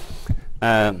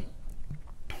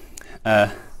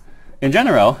 in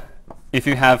general, if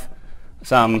you have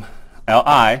some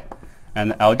Li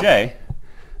and Lj,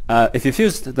 if you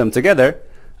fuse them together,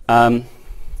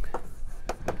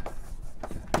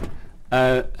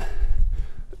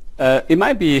 it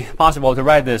might be possible to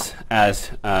write this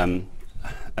as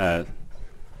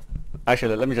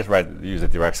actually, let me just use a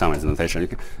direct sum as a notation.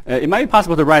 It might be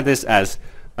possible to write this as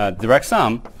a direct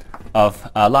sum of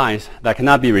lines that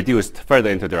cannot be reduced further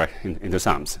into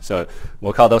sums. So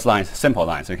we'll call those lines simple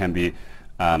lines. So it can be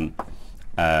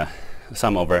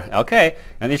sum over Lk,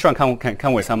 and each one can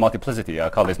come with some multiplicity. I'll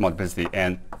call this multiplicity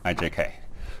n ijk.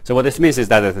 So what this means is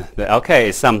that the Lk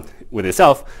is summed with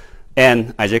itself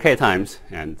n ijk times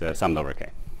and summed over k.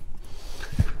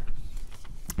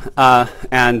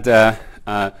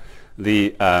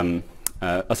 The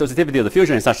associativity of the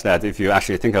fusion is such that if you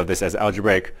actually think of this as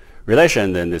algebraic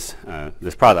relation, then this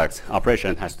product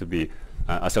operation has to be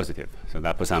associative. So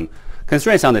that puts some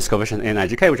constraints on this coefficient n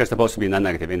ijk, which are supposed to be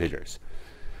non-negative integers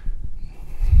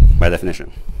by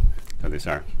definition. So these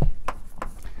are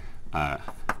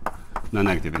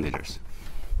non-negative integers.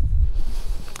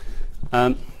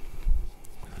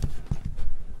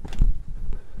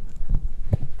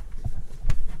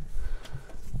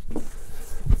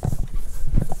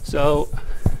 So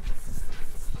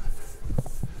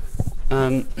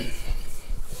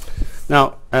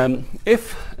now,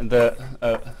 if the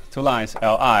two lines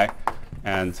Li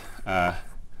and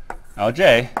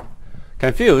Lj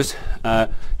can fuse,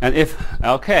 and if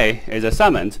Lk is a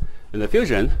summand in the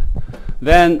fusion,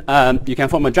 then you can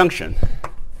form a junction.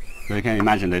 So you can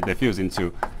imagine that they fuse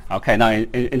into Lk. Now,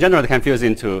 in general, they fuse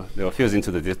into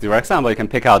the direct sum, but you can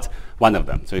pick out one of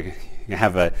them. So you can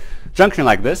have a junction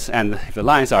like this, and if the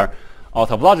lines are all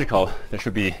topological, there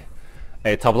should be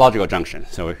a topological junction.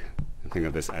 So we think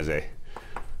of this as a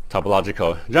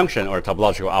topological junction or a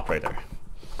topological operator.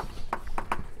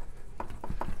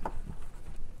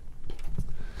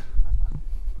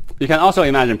 You can also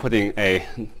imagine putting a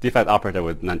defect operator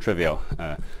with non-trivial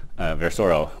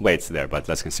Virasoro weights there, but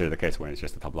let's consider the case where it's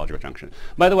just a topological junction.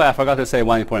 By the way, I forgot to say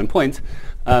one important point.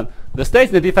 The states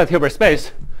in the defect Hilbert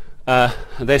space,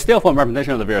 they still form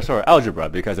representation of the Virasoro algebra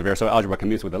because the Virasoro algebra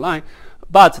commutes with the line,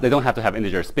 but they don't have to have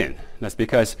integer spin. That's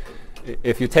because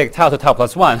if you take tau to tau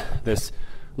plus 1, this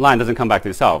line doesn't come back to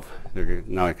itself.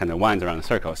 Now it kind of winds around the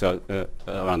circle, so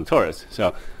around the torus.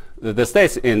 So the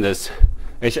states in this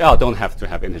HL don't have to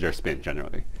have integer spin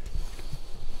generally.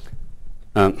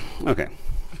 Okay.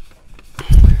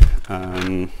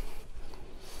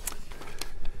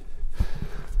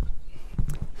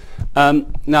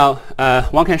 Now,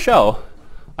 one can show,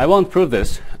 I won't prove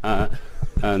this,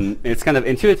 it's kind of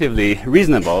intuitively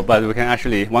reasonable, but one can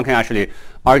actually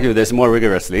argue this more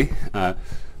rigorously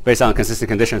based on consistent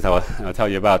conditions I'll tell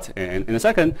you about in a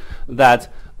second, that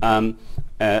in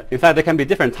fact there can be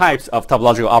different types of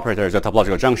topological operators or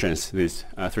topological junctions these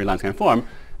three lines can form.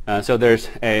 So there's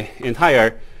an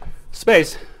entire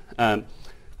space, I'll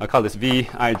call this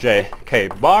Vij k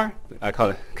bar. I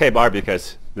call it k bar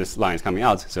because this line is coming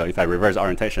out. So if I reverse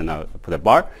orientation, I'll put a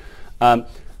bar.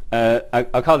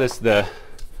 I'll call this the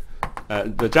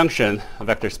junction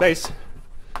vector space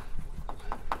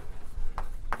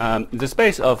the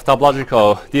space of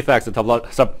topological defects, the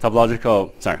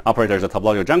operators of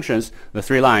topological junctions, the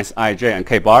three lines I, J, and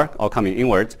K bar, all coming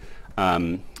inward,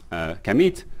 can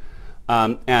meet.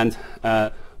 And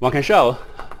one can show,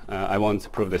 I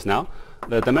won't prove this now,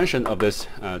 the dimension of this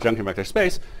junction vector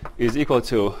space is equal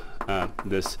to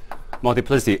this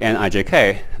multiplicity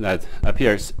Nijk that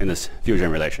appears in this fusion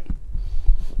relation.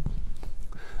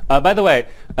 By the way,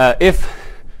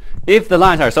 if the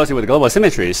lines are associated with global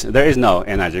symmetries, there is no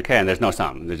Nijk and there's no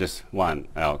sum. There's just one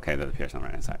Lk that appears on the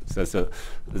right hand side. So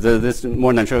this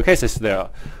more non-trivial cases,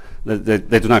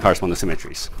 they do not correspond to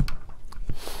symmetries.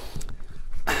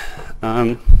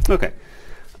 Okay.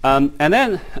 And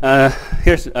then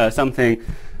here's something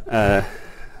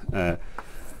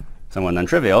somewhat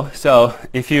non-trivial. So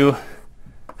if you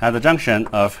have the junction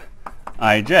of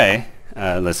Ij,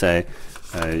 let's say,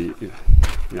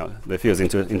 they fuse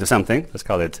into something. Let's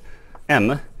call it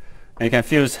M, and you can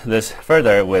fuse this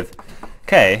further with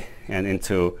K and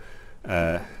into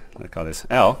let's call this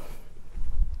L.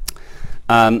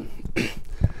 Well,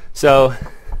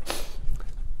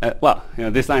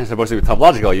 these lines are supposed to be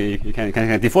topological. You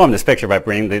can deform this picture by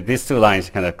bringing these two lines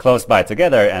kind of close by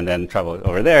together and then travel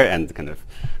over there and kind of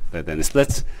then it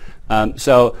splits.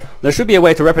 So there should be a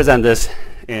way to represent this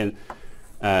in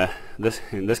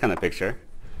this kind of picture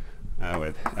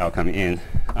with L coming in,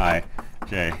 I,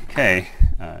 J, K,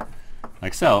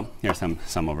 like so. Here's some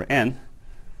sum over N,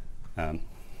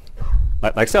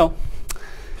 like so.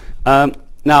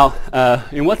 Now,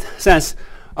 in what sense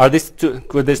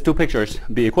could these two pictures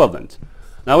be equivalent?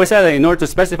 Now we said that in order to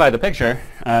specify the picture,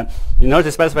 in order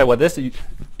to specify what this,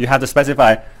 you have to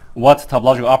specify what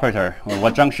topological operator or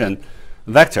what junction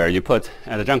vector you put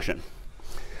at the junction.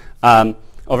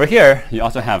 Over here, you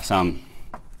also have some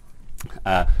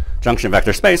junction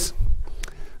vector space.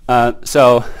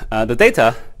 So the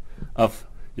data of,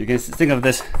 you can think of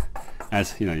this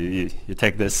as, you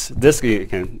take this disk, you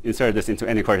can insert this into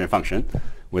any coordinate function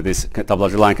with this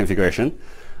topological line configuration.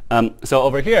 So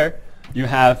over here, you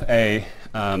have a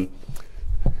on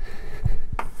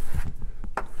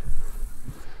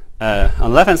the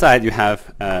left-hand side, you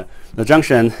have the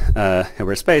junction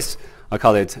over space. I'll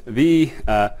call it V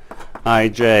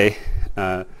Ij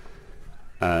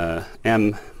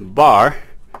M bar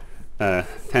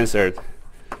tensored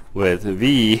with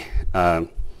V M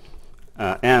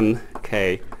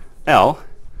K L.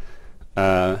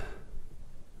 I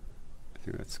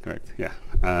think that's correct. Yeah.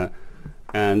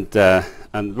 And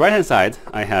on the right-hand side,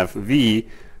 I have V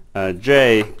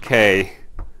J K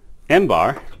M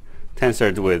bar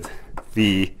tensored with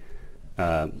V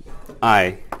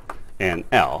I and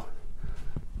L.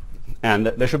 And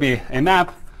there should be a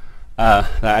map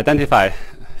that identifies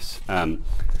the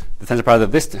tensor product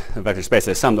of this vector space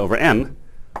as summed over M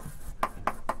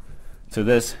to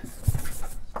this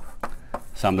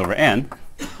summed over N.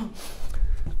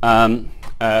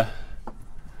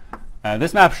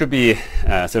 This map should be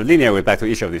sort of linear with back to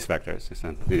each of these vectors. It's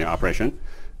a linear operation.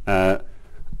 I'll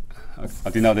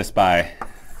denote this by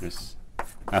just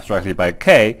abstractly by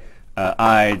K,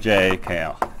 I, J, K,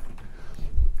 L.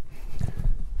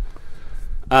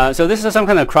 So this is some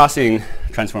kind of crossing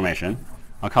transformation.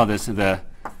 I'll call this the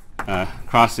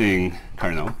crossing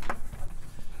kernel,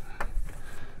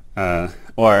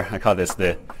 or I call this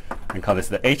the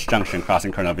H junction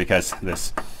crossing kernel because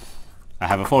I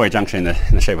have a four-way junction in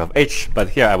the shape of H, but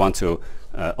here I want to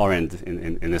orient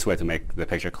in this way to make the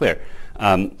picture clear.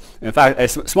 In fact, a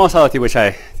small subtlety which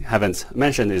I haven't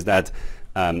mentioned is that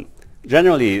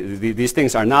generally these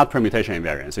things are not permutation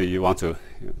invariant. So you want to,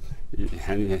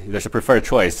 there's a preferred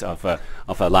choice of a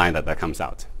line that comes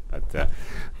out. But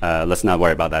let's not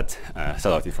worry about that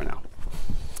subtlety for now.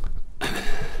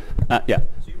 Yeah. So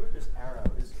you wrote this arrow.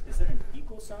 Is there an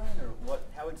equal sign, or what?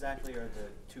 How exactly are the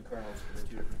two kernels for the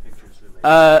two different pictures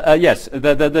related? Yes.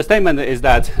 The statement is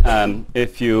that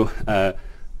if you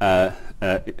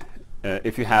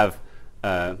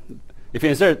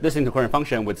insert this into coordinate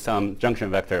function with some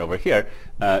junction vector over here,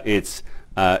 it's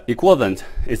equivalent.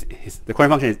 The coordinate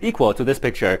function is equal to this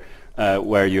picture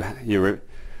where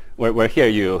where here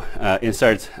you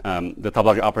insert the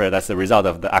topological operator that's the result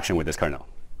of the action with this kernel.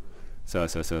 So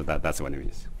that's what it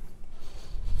means.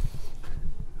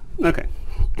 Okay.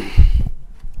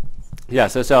 Yeah.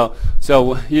 So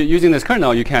using this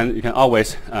kernel, you can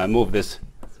always move this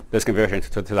configuration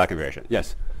to that configuration.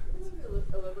 Yes. Can you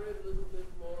elaborate a little bit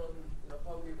more on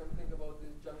how you can think about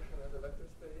this junction as a vector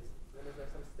space? And is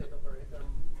there some state operator?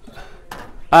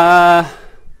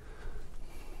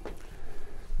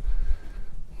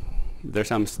 There's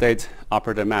some state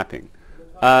operator mapping.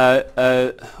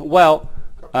 Well,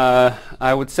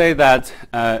 I would say that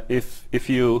if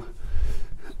you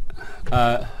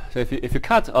so if you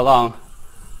cut along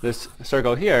this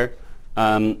circle here,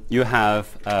 you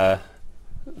have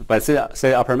by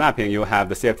say upper mapping, you have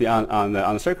the CFT on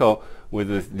the circle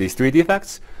with these three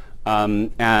defects,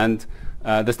 and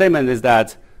the statement is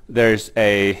that there's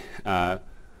a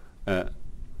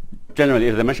generally,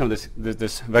 if the dimension of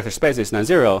this vector space is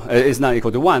non-zero, is not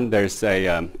equal to 1, there's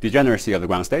a degeneracy of the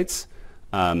ground states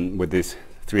with these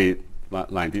three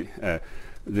line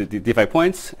the defect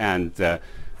points, and a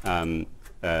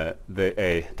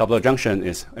top-low junction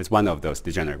is one of those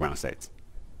degenerate ground states.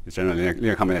 It's generally a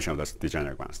linear combination of those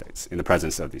degenerate ground states in the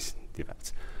presence of these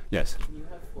defects. Yes? Can you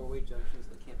have four-way junctions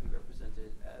that can't be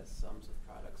represented as sums of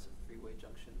products of three-way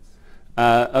junctions?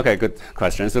 Okay, good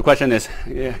question. So the question is,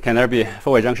 can there be a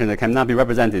four-way junction that cannot be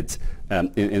represented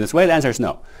in this way? The answer is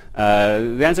no.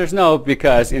 The answer is no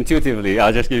because intuitively,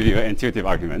 I'll just give you an intuitive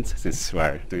argument since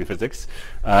we're doing physics.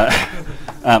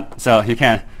 So you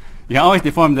can always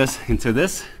deform this into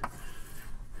this.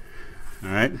 All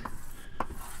right.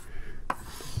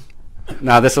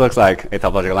 Now this looks like a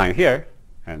topological line here,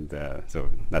 and so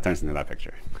that turns into that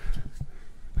picture.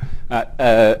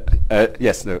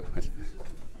 Yes.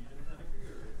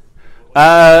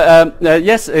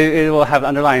 Yes, it will have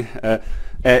underlying.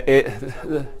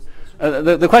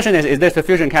 The question is this the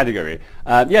fusion category?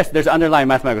 Yes, there's underlying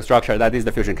mathematical structure that is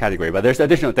the fusion category, but there's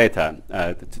additional data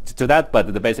to that.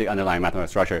 But the basic underlying mathematical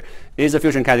structure is a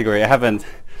fusion category. I haven't,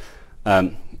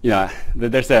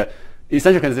 there's a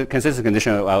essential consistent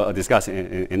condition I'll discuss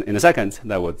in a second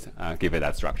that would give it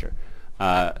that structure.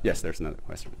 Yes, there's another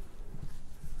question.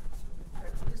 At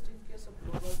least in case of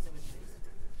global symmetries,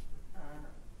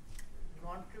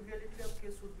 non-triviality of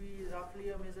case would be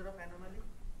roughly a measure of anomaly?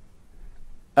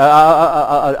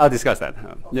 I'll discuss that.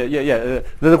 Yeah.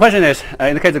 The question is,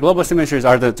 in the case of global symmetries,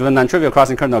 do the non-trivial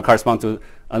crossing kernel correspond to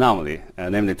anomaly,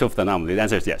 namely 't Hooft anomaly? The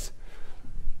answer is yes.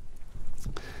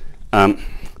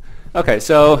 Okay,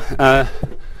 so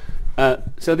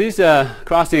these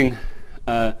crossing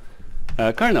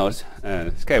kernels,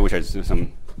 which are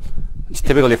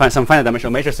typically some finite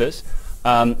dimensional matrices,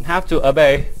 have to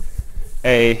obey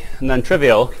a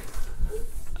non-trivial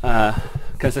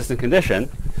consistent condition.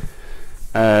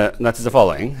 That is the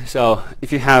following. So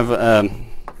if you have a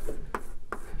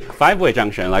five-way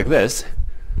junction like this,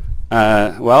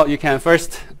 well, you can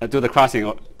first do the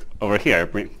crossing over here.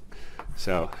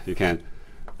 So you can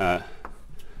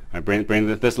bring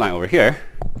this line over here.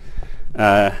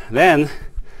 Then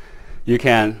you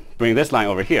can bring this line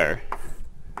over here.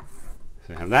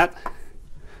 So you have that.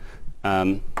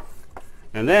 And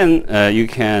then you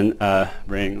can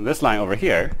bring this line over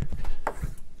here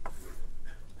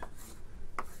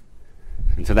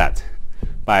into that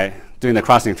by doing the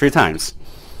crossing 3 times.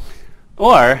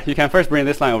 Or you can first bring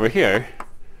this line over here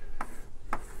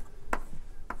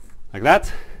like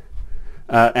that,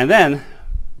 and then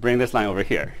bring this line over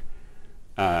here,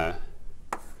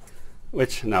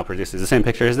 which now produces the same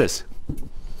picture as this.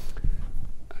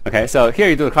 Okay, so here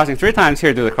you do the crossing 3 times,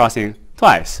 here you do the crossing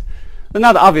twice. They're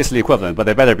not obviously equivalent, but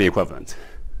they better be equivalent.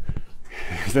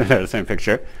 They're the same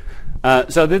picture.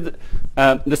 So the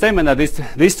statement that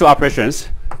these two operations,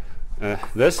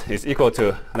 this is equal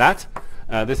to that.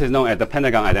 This is known as the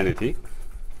pentagon identity.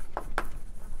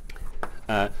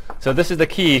 So this is the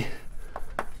key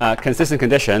consistent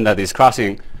condition that these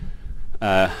crossing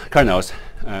kernels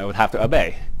would have to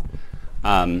obey.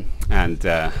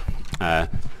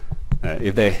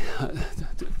 If they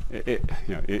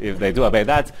if they do obey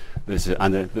that,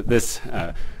 this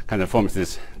kind of forms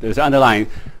this. There's an underlying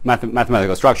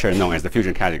mathematical structure known as the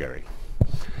fusion category.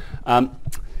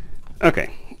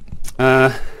 Okay,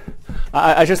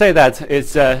 I should say that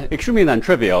it's extremely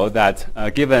non-trivial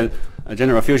that given a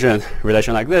general fusion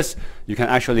relation like this, you can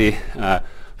actually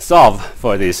solve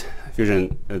for these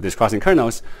these crossing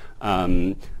kernels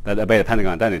that obey the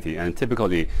pentagon identity, and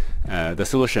typically the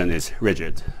solution is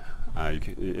rigid.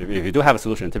 If you do have a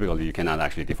solution, typically you cannot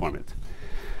actually deform it.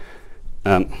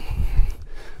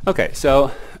 Okay,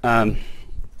 so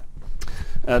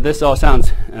this all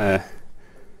sounds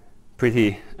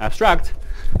pretty abstract.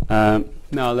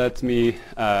 Now let me,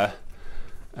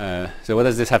 so what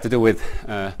does this have to do with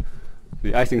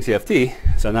the icing CFT?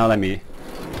 So now let me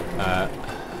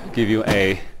give you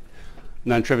a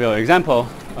non-trivial example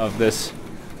of this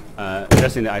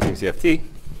just in the icing CFT.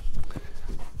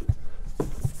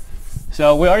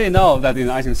 So we already know that in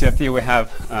the icing CFT we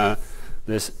have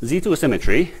this Z2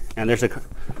 symmetry, and there's a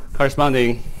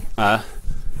corresponding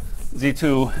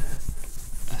Z2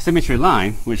 symmetry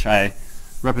line, which I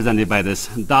represented by this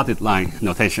dotted line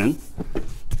notation.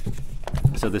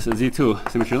 So this is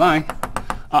Z2 symmetry line.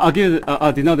 I'll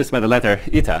denote this by the letter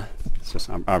eta. It's just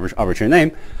an arbitrary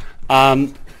name.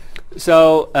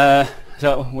 So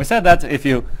we said that if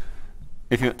you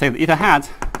take the eta hat,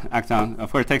 act on,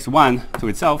 of course, it takes 1 to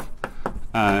itself,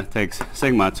 takes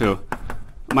sigma to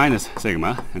minus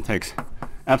sigma, and takes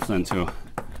epsilon to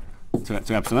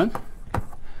epsilon.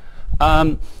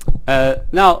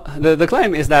 Now, the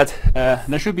claim is that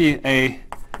there should be a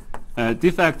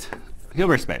defect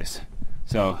Hilbert space.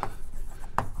 So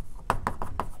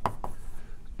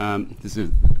this is,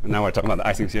 now we're talking about the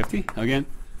Ising CFT again.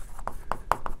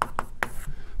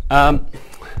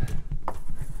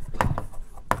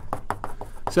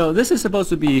 So this is supposed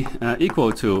to be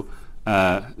equal to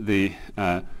the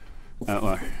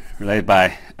or related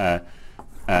by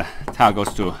tau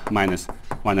goes to minus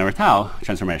 1 over tau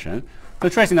transformation. So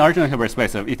tracing the original Hilbert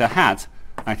space of eta hat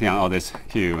acting on all this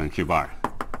Q and Q bar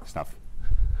stuff.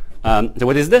 So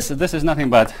what is this? This is nothing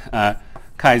but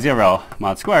chi 0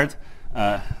 mod squared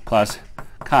plus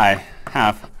chi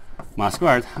half mod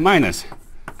squared minus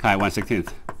chi 1/16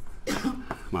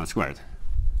 mod squared.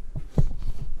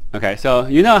 Okay, so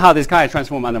you know how this chi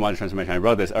transform under module transformation. I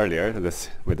wrote this earlier.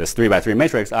 With this 3×3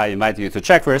 matrix, I invite you to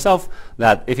check for yourself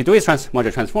that if you do this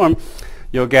module transform,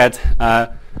 you'll get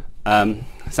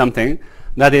something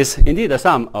that is indeed the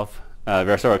sum of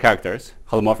Virasoro characters,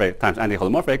 holomorphic times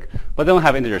anti-holomorphic, but they don't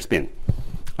have integer spin.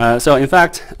 So in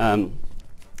fact,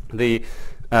 this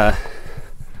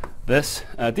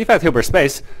defect Hilbert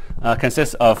space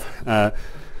consists of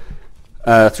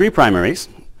 3 primaries.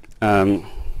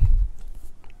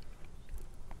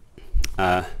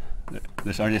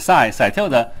 There's already psi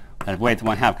tilde at weight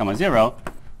 1/2, 0,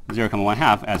 0,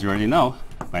 1/2, as you already know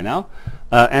by now.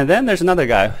 And then there's another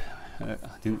guy,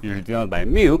 usually denoted by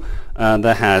mu,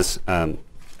 that has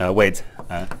weight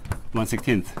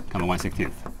 1/16,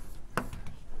 1/16.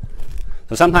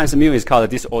 So sometimes mu is called a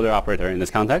disorder operator in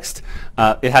this context.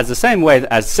 It has the same weight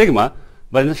as sigma,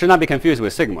 but it should not be confused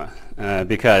with sigma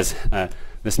because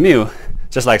this mu,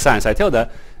 just like psi and psi tilde,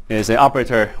 is an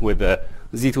operator with the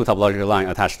Z2 topological line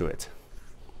attached to it.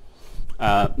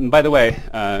 By the way,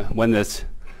 when this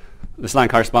line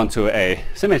corresponds to a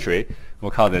symmetry,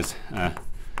 we'll call this a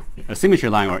symmetry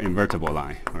line or invertible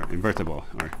line, or invertible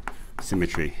or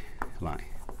symmetry line.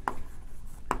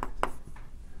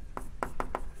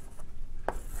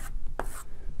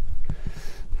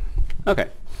 Okay,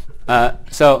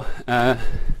 so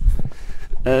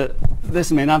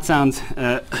this may not sound,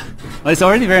 well, it's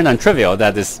already very non-trivial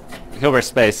that this Hilbert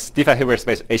space, defect Hilbert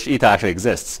space H eta actually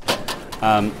exists.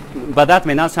 But that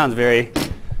may not sound very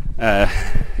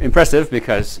impressive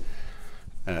because,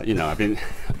 you know, I've been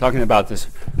talking about this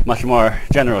much more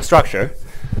general structure.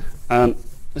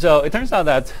 So it turns out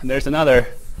that there's another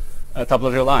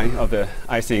topological line of the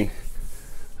Ising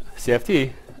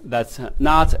CFT that's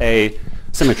not a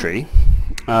symmetry.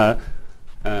 I'll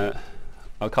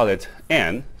call it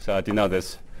N, so I denote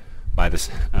this by this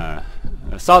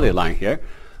solid line here.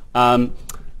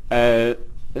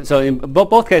 So in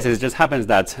both cases, it just happens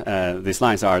that these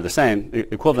lines are the same,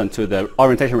 equivalent to the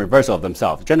orientation reversal of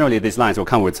themselves. Generally, these lines will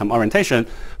come with some orientation,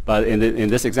 but in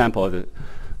this example, the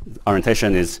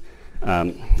orientation is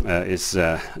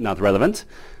not relevant.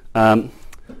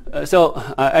 So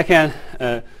I can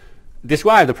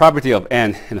describe the property of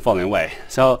N in the following way.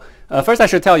 So first, I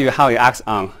should tell you how it acts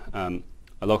on a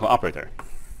local operator.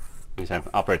 This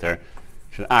operator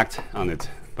should act on it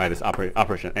by this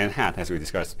operation n hat, as we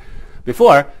discussed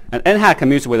before. And n hat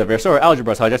commutes with a Virasoro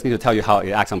algebra, so I just need to tell you how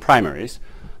it acts on primaries.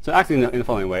 So acting in the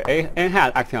following way, n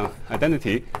hat acting on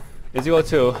identity is equal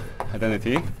to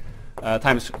identity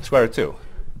times square root 2.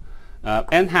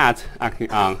 N hat acting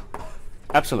on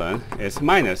epsilon is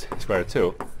minus square root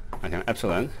 2 acting on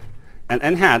epsilon, and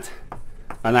n hat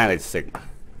annihilates sigma.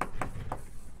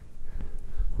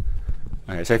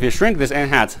 Okay, so if you shrink this n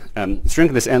hat,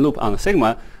 shrink this n loop on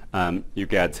sigma, you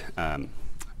get 0.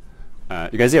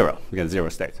 You get 0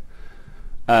 state.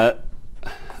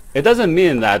 It doesn't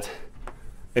mean that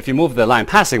if you move the line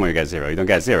past sigma, you get 0. You don't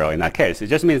get 0 in that case. It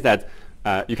just means that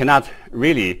you cannot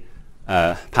really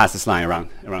pass this line around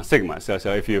sigma. So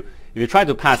if you try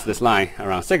to pass this line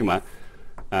around sigma,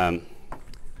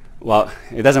 well,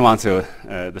 it doesn't want to.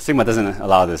 The sigma doesn't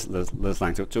allow this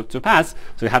line to pass.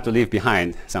 So you have to leave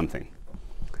behind something.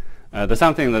 The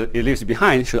something that it leaves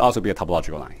behind should also be a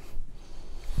topological line.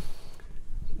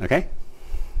 Okay.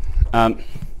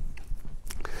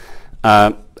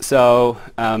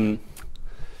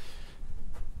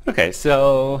 Okay.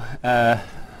 So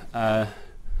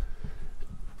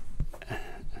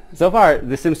so far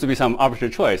this seems to be some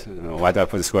arbitrary choice. Why do I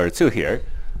put the square root 2 here?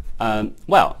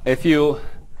 Well, if you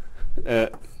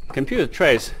compute a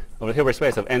trace of the Hilbert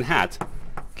space of n hat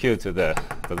q to the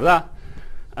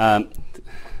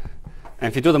And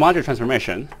if you do the modular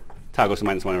transformation, tau goes to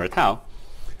 -1 over tau.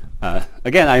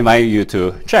 Again, I invite you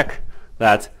to check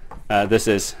that this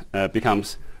is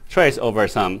becomes trace over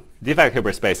some defect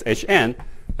Hilbert space Hn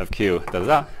of Q da da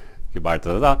da, Q bar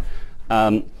da da da,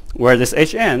 where this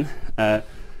Hn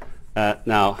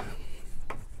now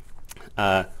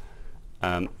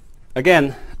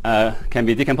again can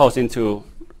be decomposed into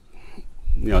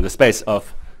the space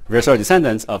of reverse order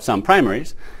descendants of some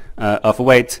primaries of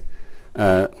weight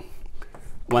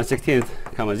 1/16,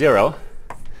 0,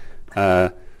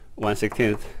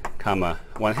 1/16,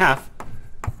 1/2,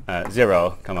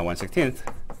 0, 1/16,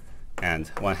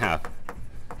 and 1/2,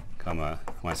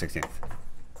 1/16.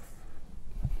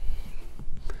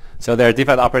 So there are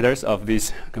defect operators of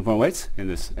these conformal weights in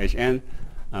this Hn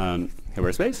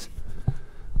Hilbert space.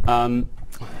 You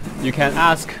can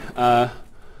ask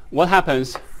what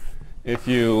happens if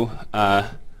you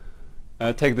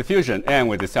take the fusion n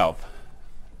with itself.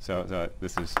 So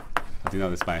this is, how do you know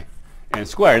this by n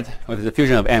squared, which is the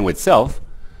fusion of n with itself.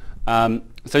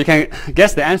 So you can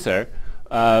guess the answer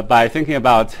by thinking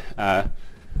about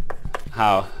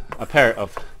how a pair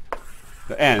of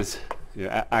the n's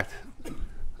act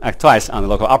twice on the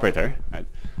local operator. Right?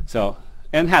 So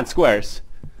n hat squares.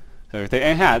 So if you take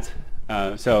n hat,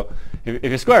 so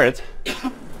if you square it,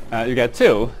 you get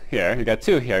 2 here, you get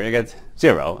 2 here, you get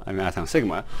 0. I mean, that's on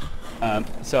sigma.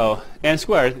 So n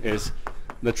squared is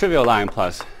the trivial line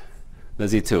plus the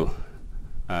z2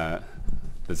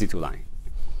 line.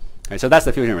 Okay, so that's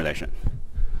the fusion relation.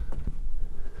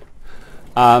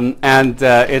 And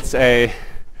it's a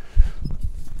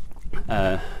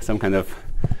some kind of,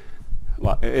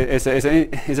 well, it's a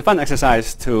fun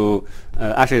exercise to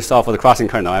actually solve for the crossing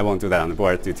kernel. I won't do that on the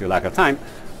board due to lack of time.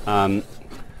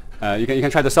 You can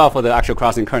try to solve for the actual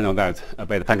crossing kernel that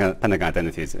obey the pentagon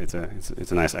identities. It's a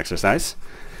nice exercise.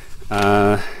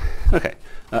 Okay.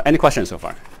 Any questions so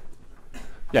far?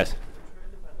 Yes.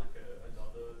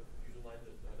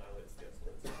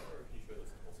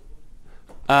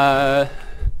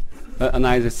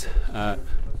 Annihilates. So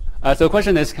the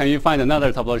question is, can you find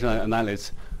another topology that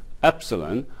annihilates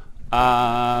epsilon?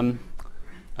 I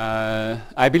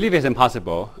believe it's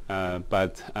impossible,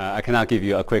 but I cannot give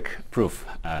you a quick proof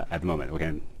at the moment. We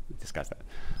can discuss that.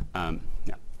 Yeah.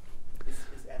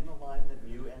 Is n the line that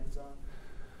mu ends on?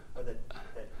 Or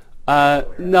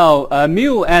no,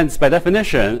 mu ends by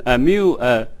definition.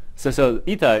 So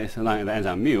eta is the line that ends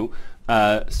on mu.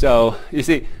 So you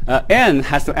see, n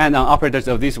has to end on operators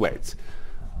of these weights.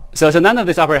 So none of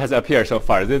these operators has appeared so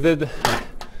far.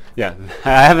 Yeah,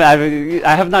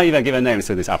 I have not even given names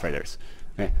to these operators.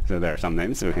 Okay, so there are some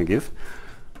names we can give.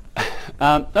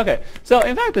 Okay, so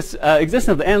in fact, this existence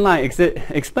of the n line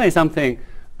explains something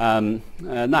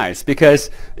nice, because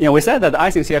we said that the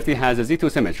Ising CFT has a Z2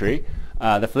 symmetry,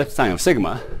 the flipped sign of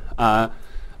sigma.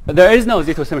 There is no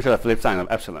Z2 symmetry of the flipped sign of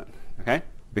epsilon, okay?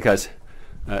 Because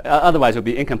otherwise it would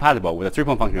be incompatible with the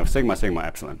three-point function of sigma, sigma,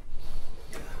 epsilon.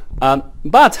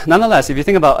 But nonetheless, if you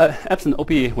think about epsilon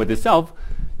OP with itself,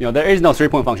 there is no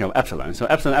three-point function of epsilon. So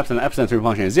epsilon, epsilon, epsilon three-point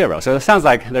function is 0. So it sounds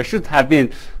like there should have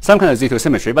been some kind of Z2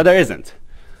 symmetry, but there isn't.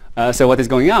 So what is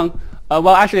going on?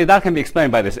 Well, actually, that can be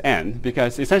explained by this n,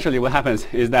 because essentially what happens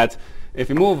is that if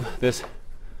you move this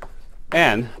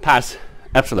n past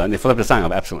epsilon, you flip the sign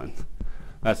of epsilon.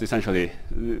 That's essentially,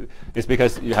 it's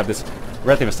because you have this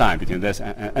relative sign between this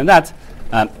and that.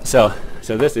 So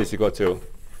this is equal to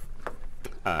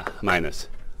minus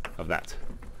of that.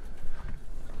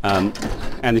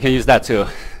 And you can use that to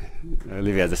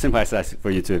leave it as a simple exercise for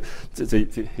you to you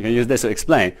can use this to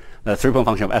explain that the three-point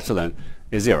function of epsilon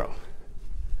is 0.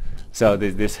 So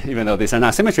even though these are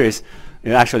not symmetries,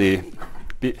 it actually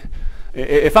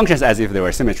it functions as if they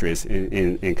were symmetries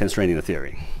in constraining the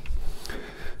theory.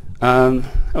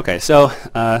 Okay, so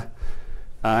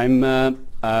I'm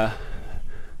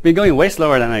been going way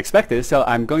slower than I expected, so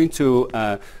I'm going to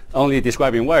only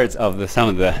describe in words of some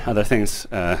of the other things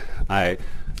I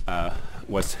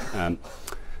was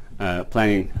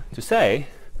planning to say.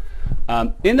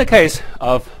 In the case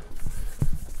of,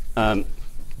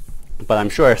 but I'm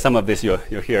sure some of this you'll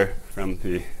hear from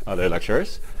the other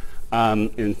lecturers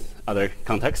in other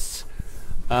contexts.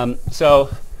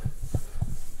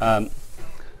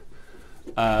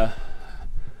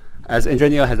 As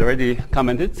Engineer has already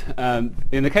commented,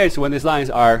 in the case when these lines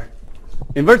are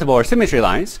invertible or symmetry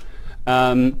lines,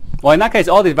 well, in that case,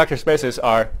 all these vector spaces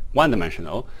are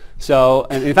one-dimensional. So,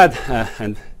 and in fact,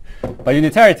 and by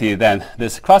unitarity, then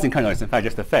this crossing kernel is in fact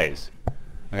just a phase.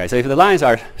 Okay, so if the lines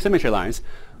are symmetry lines,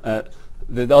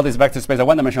 all these vector spaces are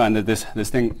one-dimensional, and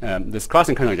this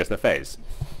crossing kernel is just a phase.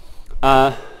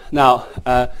 Now,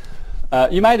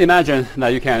 you might imagine that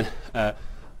you can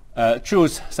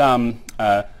choose some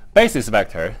basis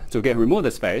vector to remove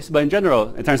the space, but in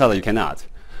general, it turns out that you cannot.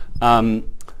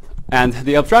 And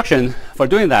the obstruction for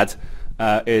doing that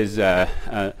is,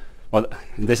 well,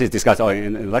 this is discussed all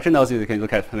in lecture notes. You can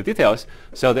look at the details.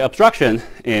 So the obstruction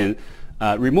in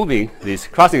removing these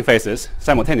crossing faces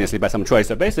simultaneously by some choice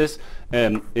of basis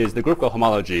is the group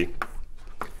cohomology.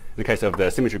 In the case of the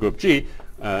symmetry group G,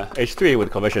 H3 with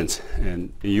coefficients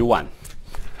in U1.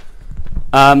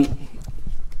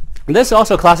 This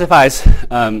also classifies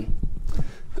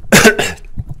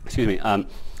excuse me,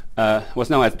 what's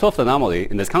known as 12th anomaly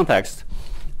in this context,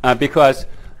 because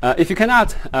if you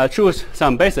cannot choose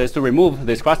some basis to remove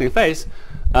this crossing face,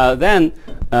 then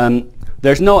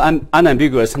there's no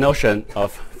unambiguous notion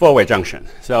of four-way junction.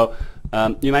 So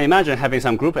you may imagine having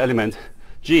some group element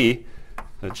G,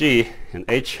 G and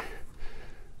H.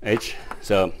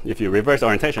 So if you reverse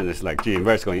orientation, it's like G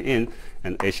inverse going in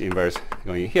and H inverse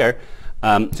going in here.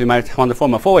 So you might want to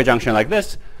form a four-way junction like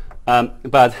this.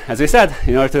 But as we said,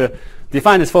 in order to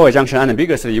define this four-way junction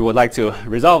unambiguously, you would like to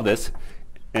resolve this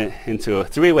into a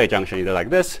three-way junction, either like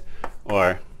this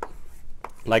or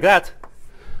like that.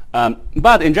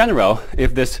 But in general,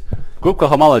 if this group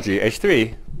cohomology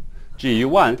H3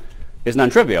 GU1 is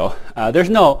non-trivial, there's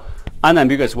no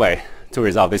unambiguous way to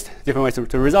resolve this. Different ways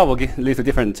to resolve will lead to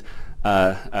different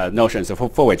notions of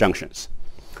four-way junctions.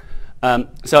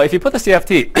 So if you put the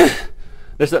CFT,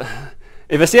 if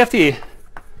a CFT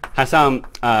has some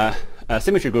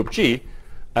symmetry group G,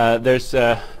 there's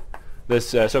this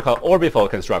so-called orbifold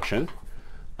construction.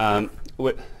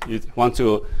 You want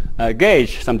to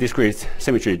gauge some discrete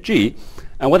symmetry G.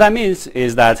 And what that means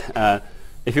is that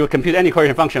if you compute any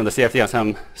coordinate function of the CFT on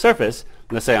some surface,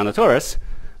 let's say on the torus,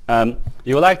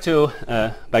 you would like to,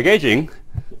 by gauging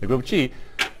the group G,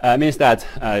 means that,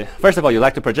 first of all, you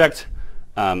like to project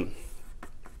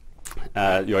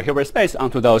your Hilbert space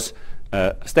onto those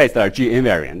states that are G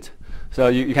invariant. So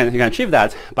you can achieve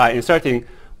that by inserting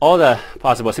all the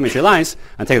possible symmetry lines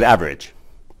and take the average.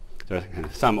 So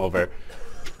sum over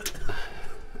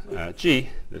G,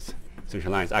 this symmetry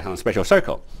lines act on a spatial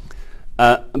circle.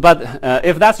 But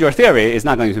if that's your theory, it's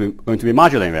not going to be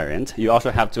modular invariant. You also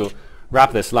have to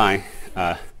wrap this line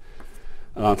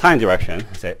along time direction,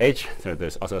 say H, so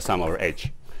there's also a sum over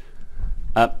H.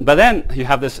 But then you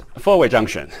have this four-way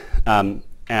junction. And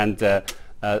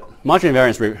modular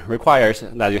invariance requires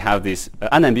that you have this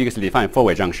unambiguously defined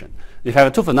four-way junction. If you have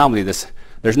a 2-fold anomaly,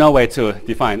 there's no way to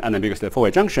define unambiguously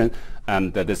four-way junction,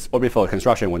 and this orbifold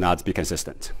construction will not be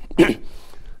consistent.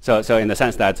 So in the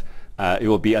sense that it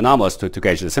will be anomalous to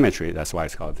gauge the symmetry. That's why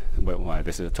it's called, why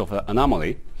this is a 2-fold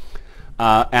anomaly.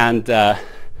 And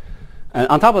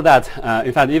on top of that,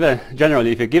 in fact, even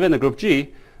generally, if you're given the group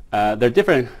G, there are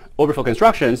different orbifold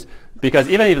constructions, because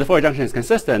even if the four-way junction is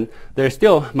consistent, there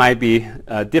still might be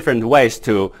different ways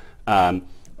to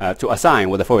assign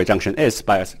what the four-way junction is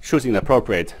by choosing the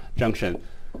appropriate junction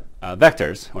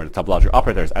vectors or the topological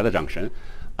operators at the junction.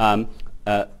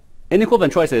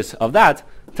 Inequivalent choices of that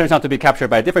turns out to be captured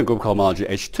by a different group cohomology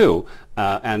H2,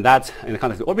 and that, in the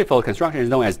context of orbifold construction, is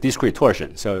known as discrete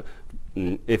torsion. So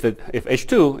if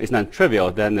H2 is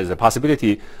non-trivial, then there's a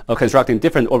possibility of constructing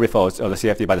different orbifolds of the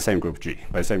CFT by the same group G,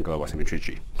 by the same global symmetry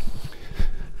G.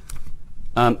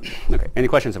 Okay, any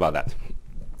questions about that?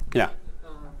 Yeah.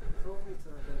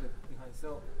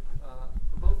 So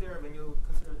above there, when you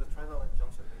consider the trivalent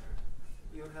junction layer,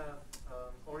 you have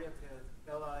oriented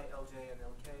Li, Lj, and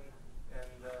Lk,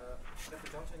 and at the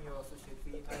junction you associate V,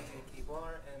 I, J, K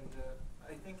bar, and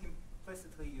I think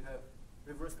implicitly you have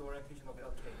reversed the orientation of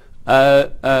Lk.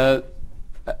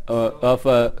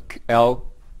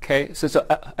 Lk, so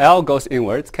L goes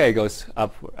inwards, K goes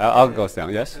up, L goes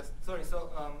down, yes? Sorry, so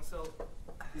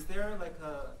is there like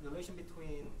a relation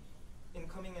between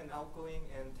incoming and outgoing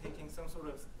and taking some sort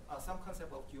of, some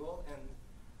concept of dual, and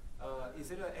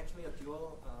is it actually a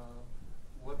dual,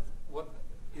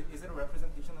 is it a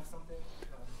representation of something?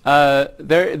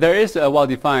 There is a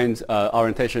well-defined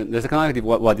orientation. There's a canonically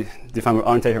well-defined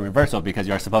orientation reversal, because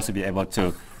you are supposed to be able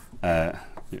to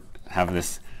have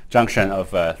this junction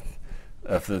of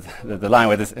the line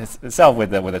with itself with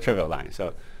the trivial line.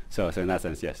 So in that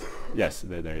sense, yes,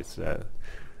 there is.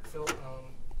 So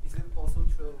is it also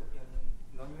true in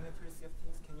non-unitary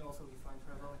CFTs? Can you also define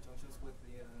trivalent junctions with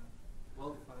the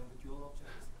well-defined dual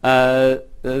objects?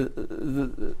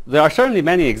 There are certainly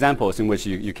many examples in which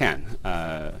you can.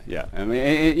 Yeah, I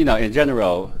mean, in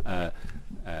general,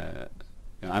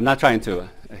 I'm not trying to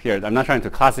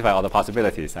classify all the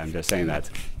possibilities. I'm just saying that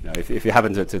if you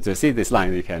happen to see this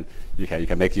line, you can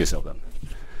make use of them.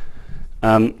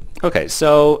 Okay,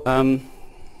 so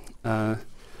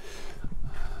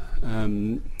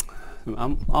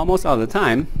I'm almost out of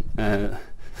time.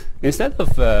 Instead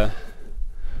of, well,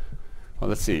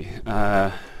 let's see.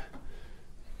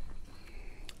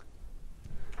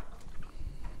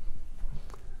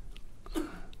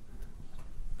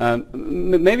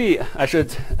 Maybe I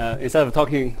should, instead of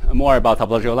talking more about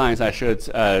topological lines, I should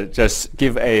just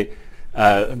give a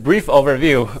brief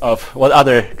overview of what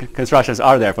other constructions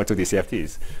are there for 2D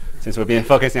CFTs, since we've been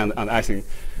focusing on icing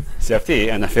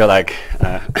CFT, and I feel like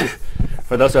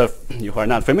for those of you who are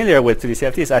not familiar with 2D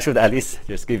CFTs, I should at least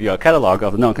just give you a catalog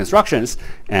of known constructions,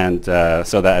 and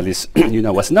so that at least you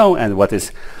know what's known and what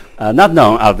is not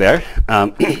known out there.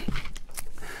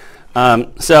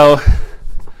 So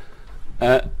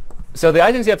the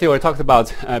icing CFT we talked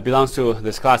about belongs to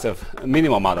this class of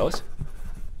minimal models,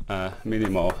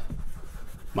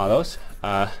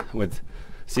 with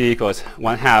C equals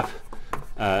 1/2,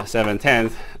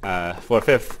 7/10,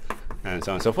 4/5, and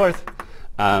so on and so forth.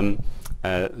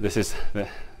 This is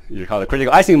you call the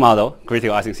critical icing model,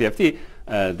 critical icing CFT.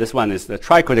 This one is the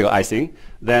tricritical icing.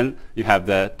 Then you have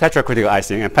the tetracritical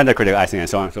icing and pentacritical icing, and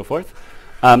so on and so forth.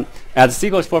 At C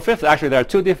equals 4/5, actually there are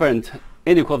two different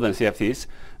inequivalent CFTs.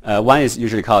 One is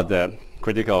usually called the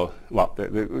critical, well,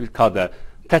 called the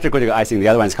tetracritical icing. The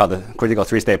other one is called the critical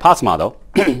three-state Potts model.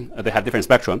 They have different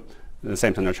spectrum, the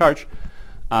same center charge,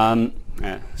 and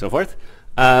so forth.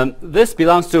 This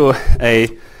belongs to a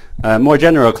more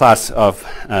general class of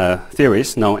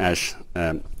theories known as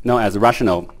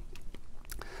rational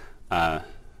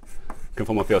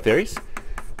conformal field theories.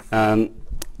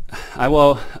 I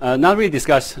will not really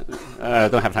discuss, I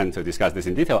don't have time to discuss this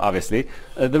in detail, obviously.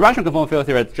 The rational conformal field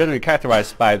theory is generally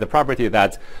characterized by the property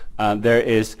that there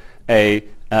is a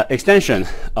extension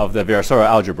of the Virasoro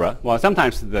algebra. Well,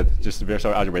 sometimes just the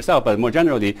Virasoro algebra itself, but more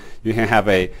generally, you can have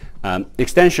a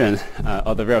extension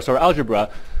of the Virasoro algebra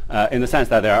in the sense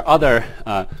that there are other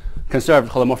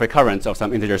conserved holomorphic currents of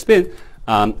some integer spin,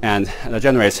 and that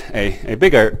generates a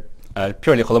bigger,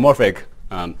 purely holomorphic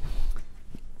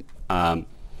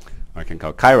I can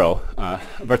call chiral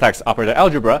vertex operator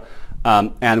algebra,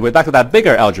 and with back to that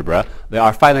bigger algebra, there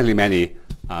are finitely many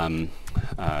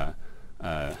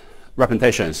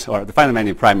representations, or finitely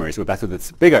many primaries with back to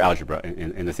this bigger algebra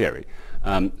in the theory.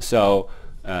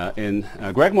 In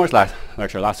Greg Moore's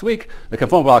lecture last week, the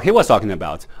conformal blocks he was talking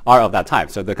about are of that type.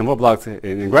 So the conformal blocks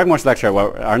in Greg Moore's lecture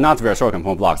are not Virasoro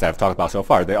conformal blocks that I've talked about so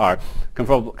far. They are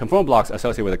conformal blocks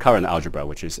associated with the current algebra,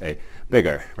 which is a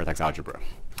bigger vertex algebra.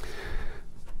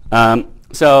 Now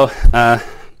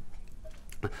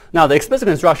the explicit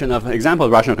construction of example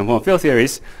rational conformal field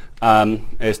theories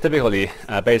is typically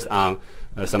based on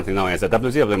something known as a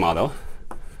WZW model,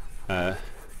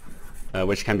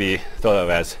 which can be thought of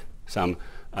as some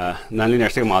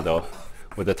nonlinear sigma model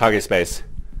with a target space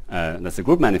that's a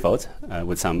group manifold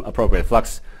with some appropriate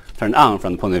flux turned on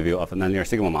from the point of view of a nonlinear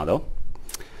sigma model.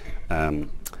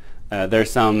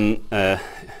 There's some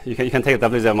you can take a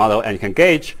WZW model and you can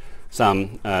gauge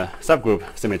some subgroup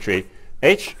symmetry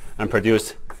H and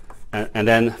produce and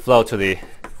then flow to the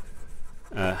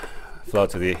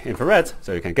infrared.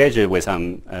 So you can gauge it with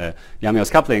some Yang-Mills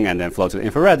coupling and then flow to the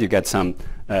infrared. You get some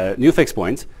new fixed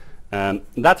point.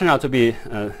 That turned out to be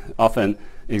often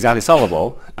exactly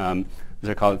solvable. These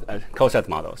are called coset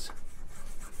models.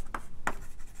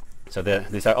 So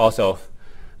these are also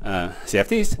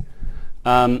CFTs.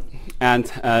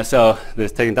 So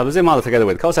this taking WZ model together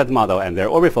with coset model and their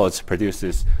orbifolds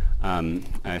produces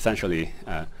essentially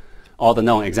all the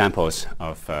known examples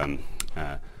of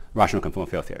rational conformal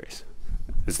field theories.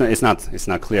 It's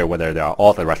not clear whether there are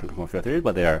all the rational conformal field theories,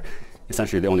 but they are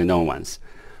essentially the only known ones.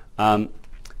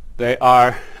 They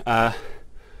are.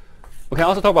 We can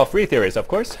also talk about free theories, of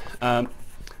course.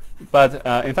 But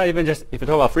in fact, even just if you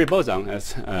talk about free boson,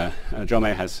 as Joe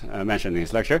May has mentioned in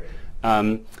his lecture,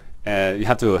 you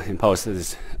have to impose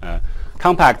this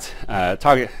compact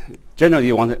target. Generally,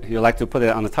 you like to put it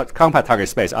on the compact target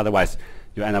space. Otherwise,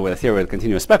 you end up with a theory with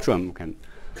continuous spectrum. We can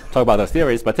talk about those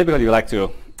theories, but typically you like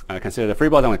to consider the free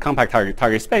boson with compact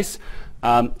target space.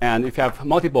 And if you have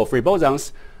multiple free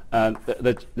bosons,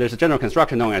 there's a general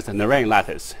construction known as the Narain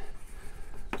lattice.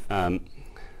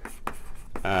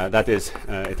 That is,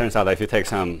 it turns out that if you take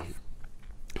some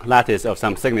lattice of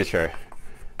some signature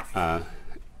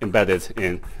embedded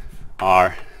in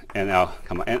R, NL,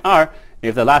 NR,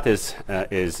 if the lattice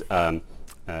is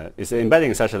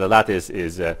embedding such that the lattice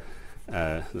is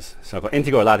this so-called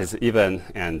integral lattice even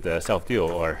and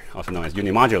self-dual, or also known as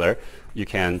unimodular, you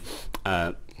can,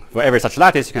 for every such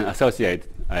lattice, you can associate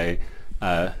a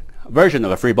version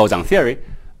of a free boson theory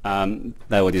that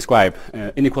will describe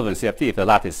inequivalent CFT if the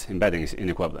lattice embedding is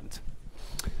inequivalent.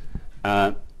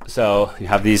 so you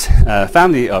have these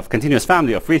continuous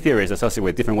family of free theories associated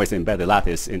with different ways to embed the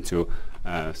lattice into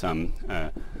some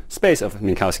space of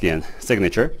Minkowskian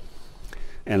signature,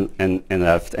 and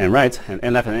left and right,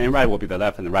 and left and n right will be the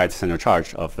left and right center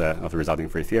charge of the resulting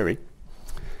free theory.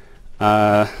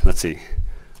 Let's see.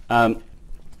 One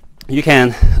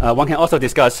can also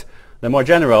discuss the more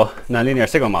general nonlinear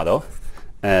sigma model,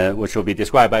 which will be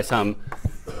described by some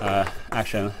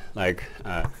action like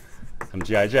some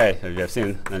GIJ. You have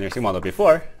seen nonlinear sigma model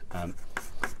before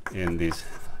in these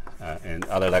in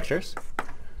other lectures.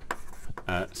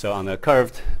 So on the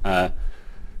curved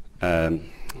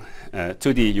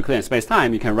 2D Euclidean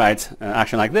space-time, you can write an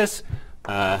action like this.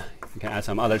 You can add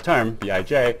some other term,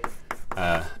 Bij,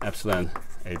 epsilon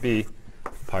AB,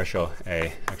 partial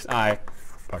A xi,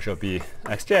 partial B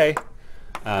xj,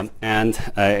 and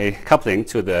a coupling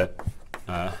to the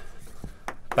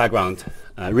background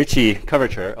Ricci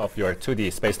curvature of your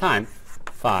 2D space-time,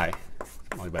 phi,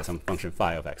 multiplied by some function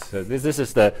phi of x. So this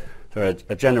is the sort of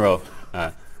a general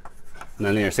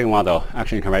nonlinear sigma model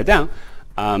action you can write down.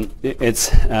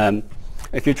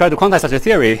 If you try to quantize such a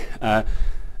theory,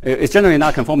 it's generally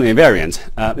not conformally invariant.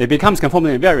 It becomes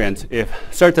conformally invariant if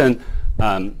certain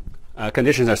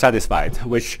conditions are satisfied,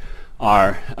 which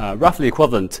are roughly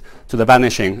equivalent to the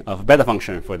vanishing of a beta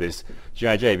function for this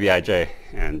Gij, Bij,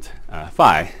 and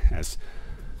phi as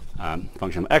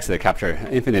function of x that capture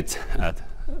an infinite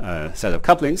set of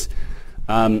couplings.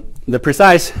 The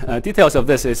precise details of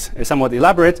this is somewhat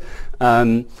elaborate.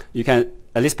 You can,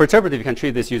 at least perturbative, you can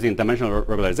treat this using dimensional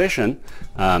regularization.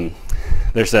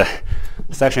 There's a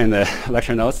section in the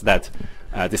lecture notes that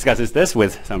discusses this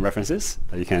with some references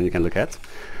that you can look at.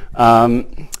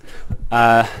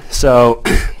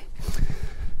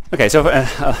 Okay, so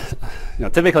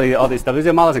typically all these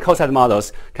WZ models and coset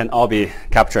models can all be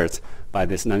captured by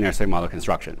this nonlinear sigma model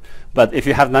construction. But if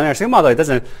you have nonlinear sigma model, it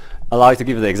doesn't allow you to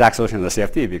give you the exact solution of the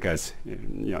CFT, because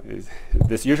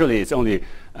this usually is only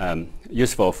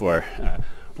useful for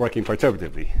working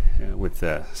perturbatively with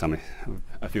a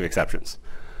few exceptions.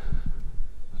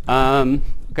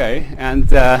 Okay, and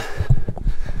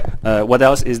what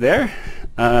else is there?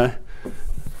 There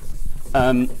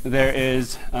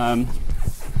is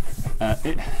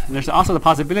there's also the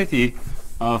possibility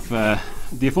of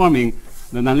deforming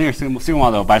the nonlinear sigma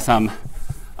model by some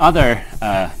other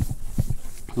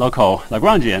local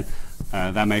Lagrangian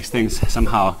that makes things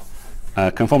somehow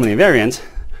conformally invariant.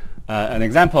 An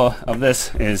example of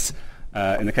this is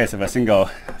in the case of a single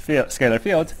scalar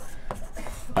field.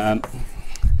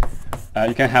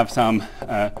 You can have some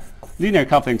linear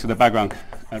coupling to the background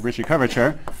Ricci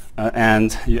curvature,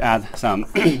 and you add some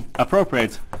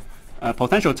appropriate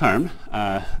potential term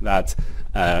that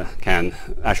can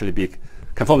actually be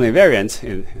conformally invariant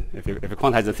if you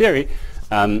quantize the theory.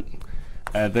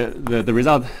 The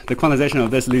result, the quantization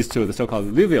of this leads to the so-called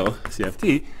alluvial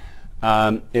CFT.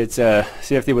 It's a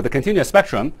CFT with a continuous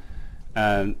spectrum.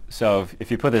 So if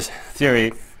you put this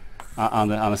theory on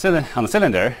the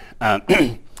cylinder,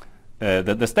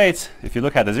 the states, if you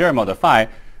look at the zero mode of phi,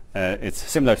 it's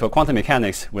similar to a quantum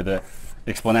mechanics with an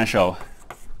exponential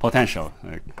potential.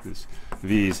 This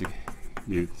v is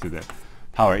u to the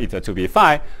power eta 2b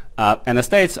phi, and the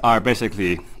states are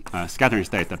basically scattering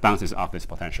states that bounces off this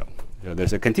potential. So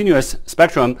there's a continuous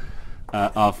spectrum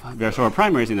of Virasoro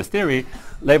primaries in this theory,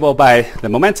 labeled by the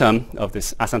momentum of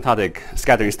this asymptotic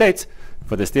scattering state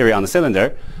for this theory on the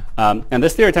cylinder. And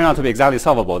this theory turned out to be exactly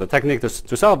solvable. The technique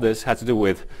to solve this had to do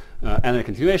with n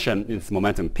continuation in its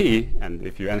momentum p, and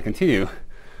if you n continue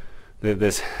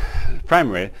this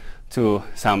primary to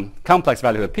some complex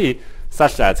value of p,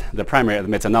 such that the primary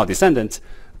admits a null descendant,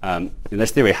 in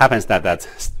this theory happens that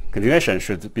continuation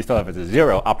should be thought of as a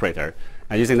zero operator.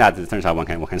 And using that, it turns out one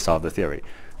can solve the theory.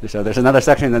 So there's another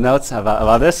section in the notes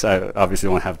about this. I obviously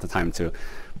won't have the time to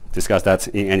discuss that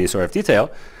in any sort of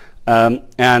detail. One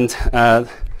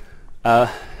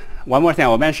more thing I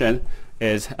will mention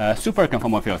is super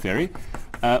conformal field theory,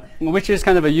 which is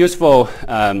kind of a useful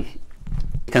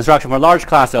construction for a large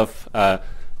class of 2D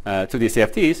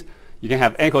CFTs. You can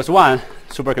have n equals 1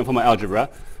 super conformal algebra,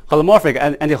 holomorphic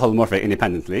and anti-holomorphic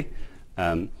independently.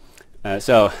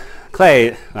 So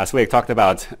Clay last week talked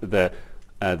about the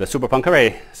super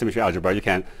Poincare symmetry algebra. You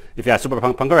can, if you have super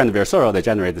Poincare and Virasoro, they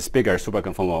generate this bigger super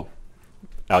conformal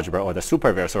algebra, or the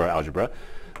super Virasoro algebra.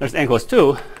 There's n equals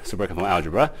 2 super conformal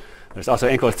algebra. There's also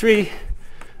n equals 3,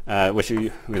 which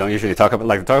we don't usually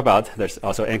like to talk about. There's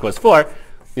also n equals 4.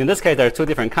 In this case, there are two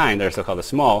different kinds. There's so-called the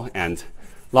small and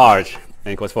large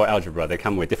n equals 4 algebra. They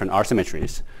come with different R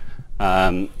symmetries.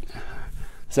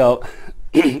 So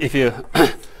if you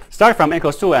start from n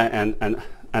equals 2 and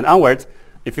onward,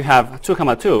 if you have 2,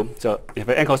 2, so if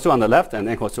n equals 2 on the left and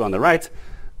n equals 2 on the right,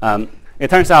 it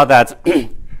turns out that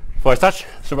for such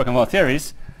superconformal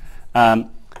theories,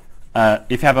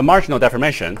 if you have a marginal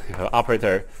deformation, you have an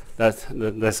operator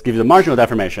that gives a marginal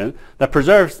deformation that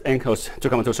preserves n equals 2,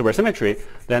 2 supersymmetry,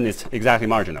 then it's exactly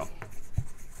marginal.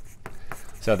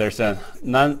 So there's a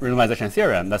non-renormalization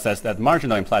theorem that says that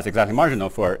marginal implies exactly marginal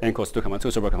for n equals 2, 2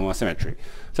 superconformal symmetry.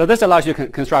 So this allows you to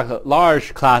construct a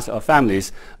large class of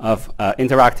families of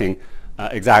interacting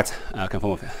exact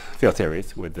conformal field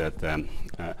theories with the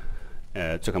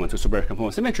 2, 2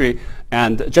 superconformal symmetry,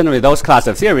 and generally those class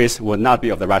of theories would not be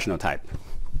of the rational type.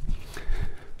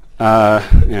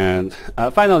 And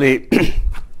finally,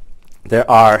 there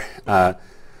are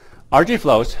RG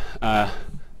flows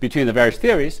between the various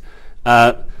theories.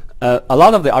 A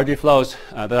lot of the RG flows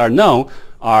that are known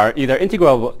are either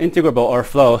integrable or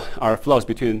flows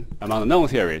between among the known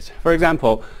theories. For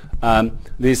example,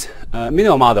 these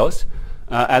minimal models,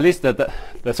 at least the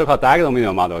so-called diagonal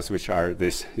minimal models, which are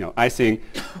this Ising,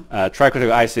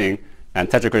 tricritical Ising, and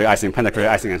tetracritical Ising, pentacritical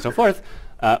Ising, and so forth,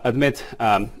 admit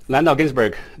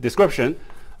Landau-Ginzburg description,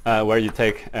 where you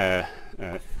take the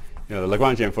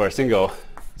Lagrangian for a single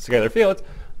scalar field,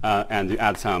 and you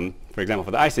add some. For example,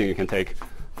 for the Ising, you can take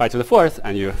phi to the 4th,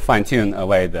 and you fine-tune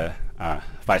away the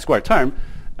phi squared term.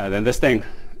 Then this thing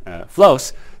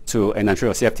flows to a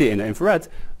non-trivial CFT in the infrared,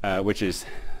 which is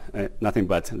nothing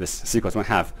but this C equals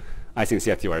 1/2 Ising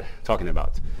CFT we're talking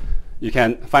about. You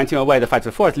can fine-tune away the phi to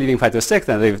the 4th, leaving phi to the 6th,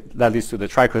 and that leads to the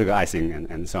tricritical Ising,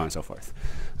 and so on and so forth.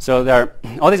 So there are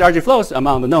all these RG flows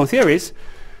among the known theories.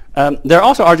 There are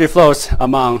also RG flows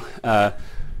among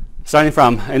starting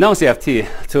from a known CFT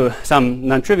to some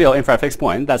non-trivial infrared fixed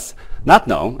point that's not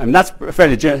known. I mean, that's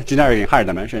fairly generic in higher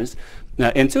dimensions.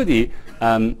 In 2D,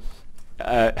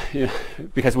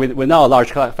 because we know a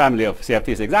large family of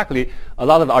CFTs exactly, a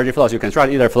lot of the RG flows you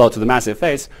construct either flow to the massive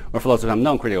phase or flow to some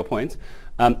known critical point.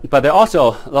 But there are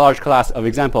also a large class of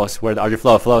examples where the RG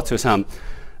flows to some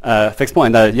fixed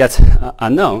point that are yet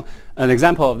unknown. An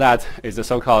example of that is the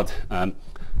so-called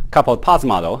coupled pods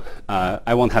model.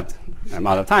 I won't have I'm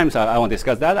out of time, so I won't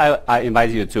discuss that. I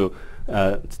invite you to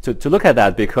look at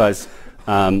that, because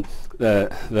the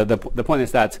point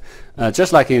is that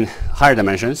just like in higher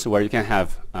dimensions, where you can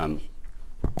have the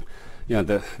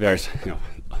various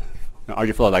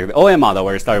RG flow, like the OM model,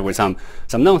 where you start with some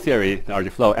known theory, the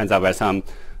RG flow ends up with some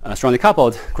strongly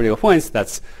coupled critical points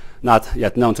that's not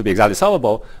yet known to be exactly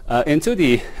solvable. In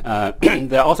 2D,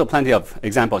 there are also plenty of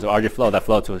examples of RG flow that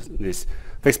flow to these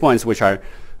fixed points which are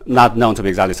not known to be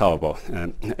exactly solvable.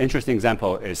 An interesting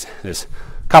example is this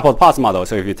coupled pods model.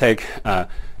 So if you take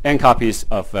n copies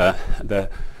of the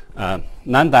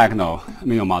non-diagonal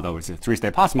minimal model, which is a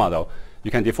 3-state pods model, you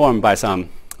can deform by some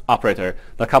operator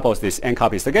that couples these n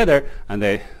copies together, and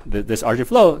this RG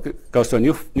flow goes to a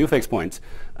new fixed point.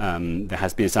 There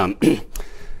has been some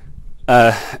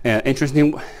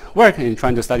interesting work in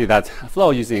trying to study that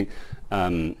flow using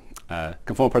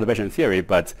conformal perturbation theory,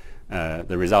 but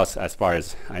the results, as far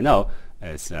as I know,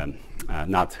 is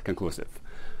not conclusive.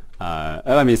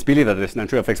 I mean, it's believed that there's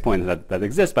non-trivial fixed point that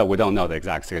exists, but we don't know the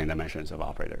exact scaling dimensions of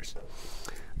operators.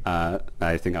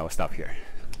 I think I will stop here.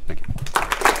 Thank you.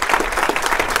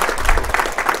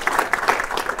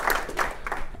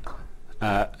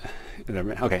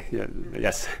 Okay. Yeah,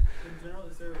 yes. In general,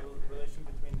 is there a relation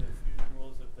between the fusion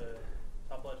rules of the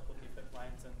topological defect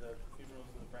lines and the fusion rules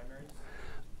of the primaries?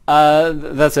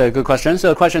 That's a good question. So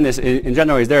the question is, in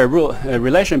general, is there a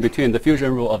relation between the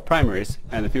fusion rule of primaries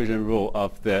and the fusion rule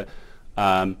of the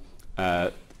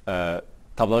topological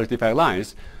defect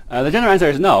lines? The general answer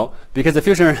is no, because the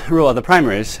fusion rule of the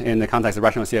primaries in the context of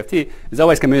rational CFT is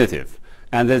always commutative.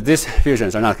 And these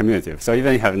fusions are not commutative. So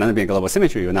even if you have non-being global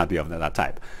symmetry, you will not be of that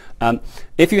type.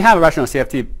 If you have a rational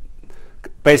CFT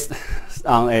based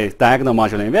on a diagonal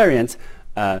modular invariant,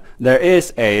 there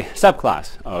is a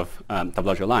subclass of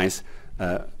topological lines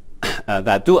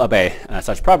that do obey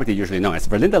such property, usually known as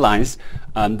Verlinde lines.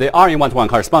 They are in one-to-one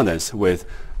correspondence with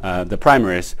the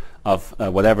primaries of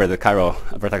whatever the chiral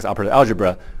vertex operator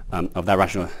algebra of that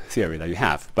rational theory that you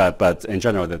have. But in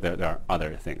general, there are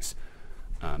other things.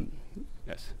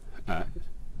 Yes. Could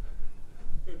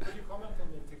you comment on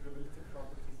the integrability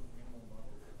properties of minimal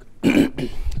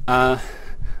models?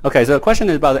 Okay, so the question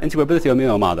is about the integrability of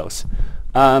minimal models.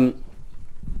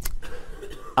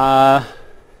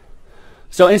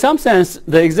 So in some sense,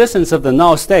 the existence of the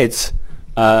null states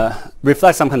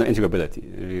reflects some kind of integrability.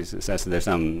 It says there's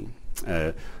some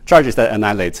charges that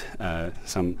annihilate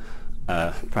some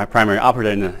primary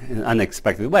operator in an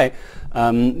unexpected way.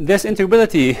 This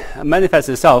integrability manifests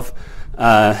itself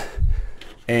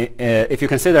if you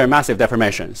consider massive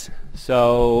deformations.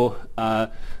 So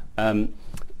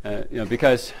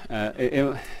because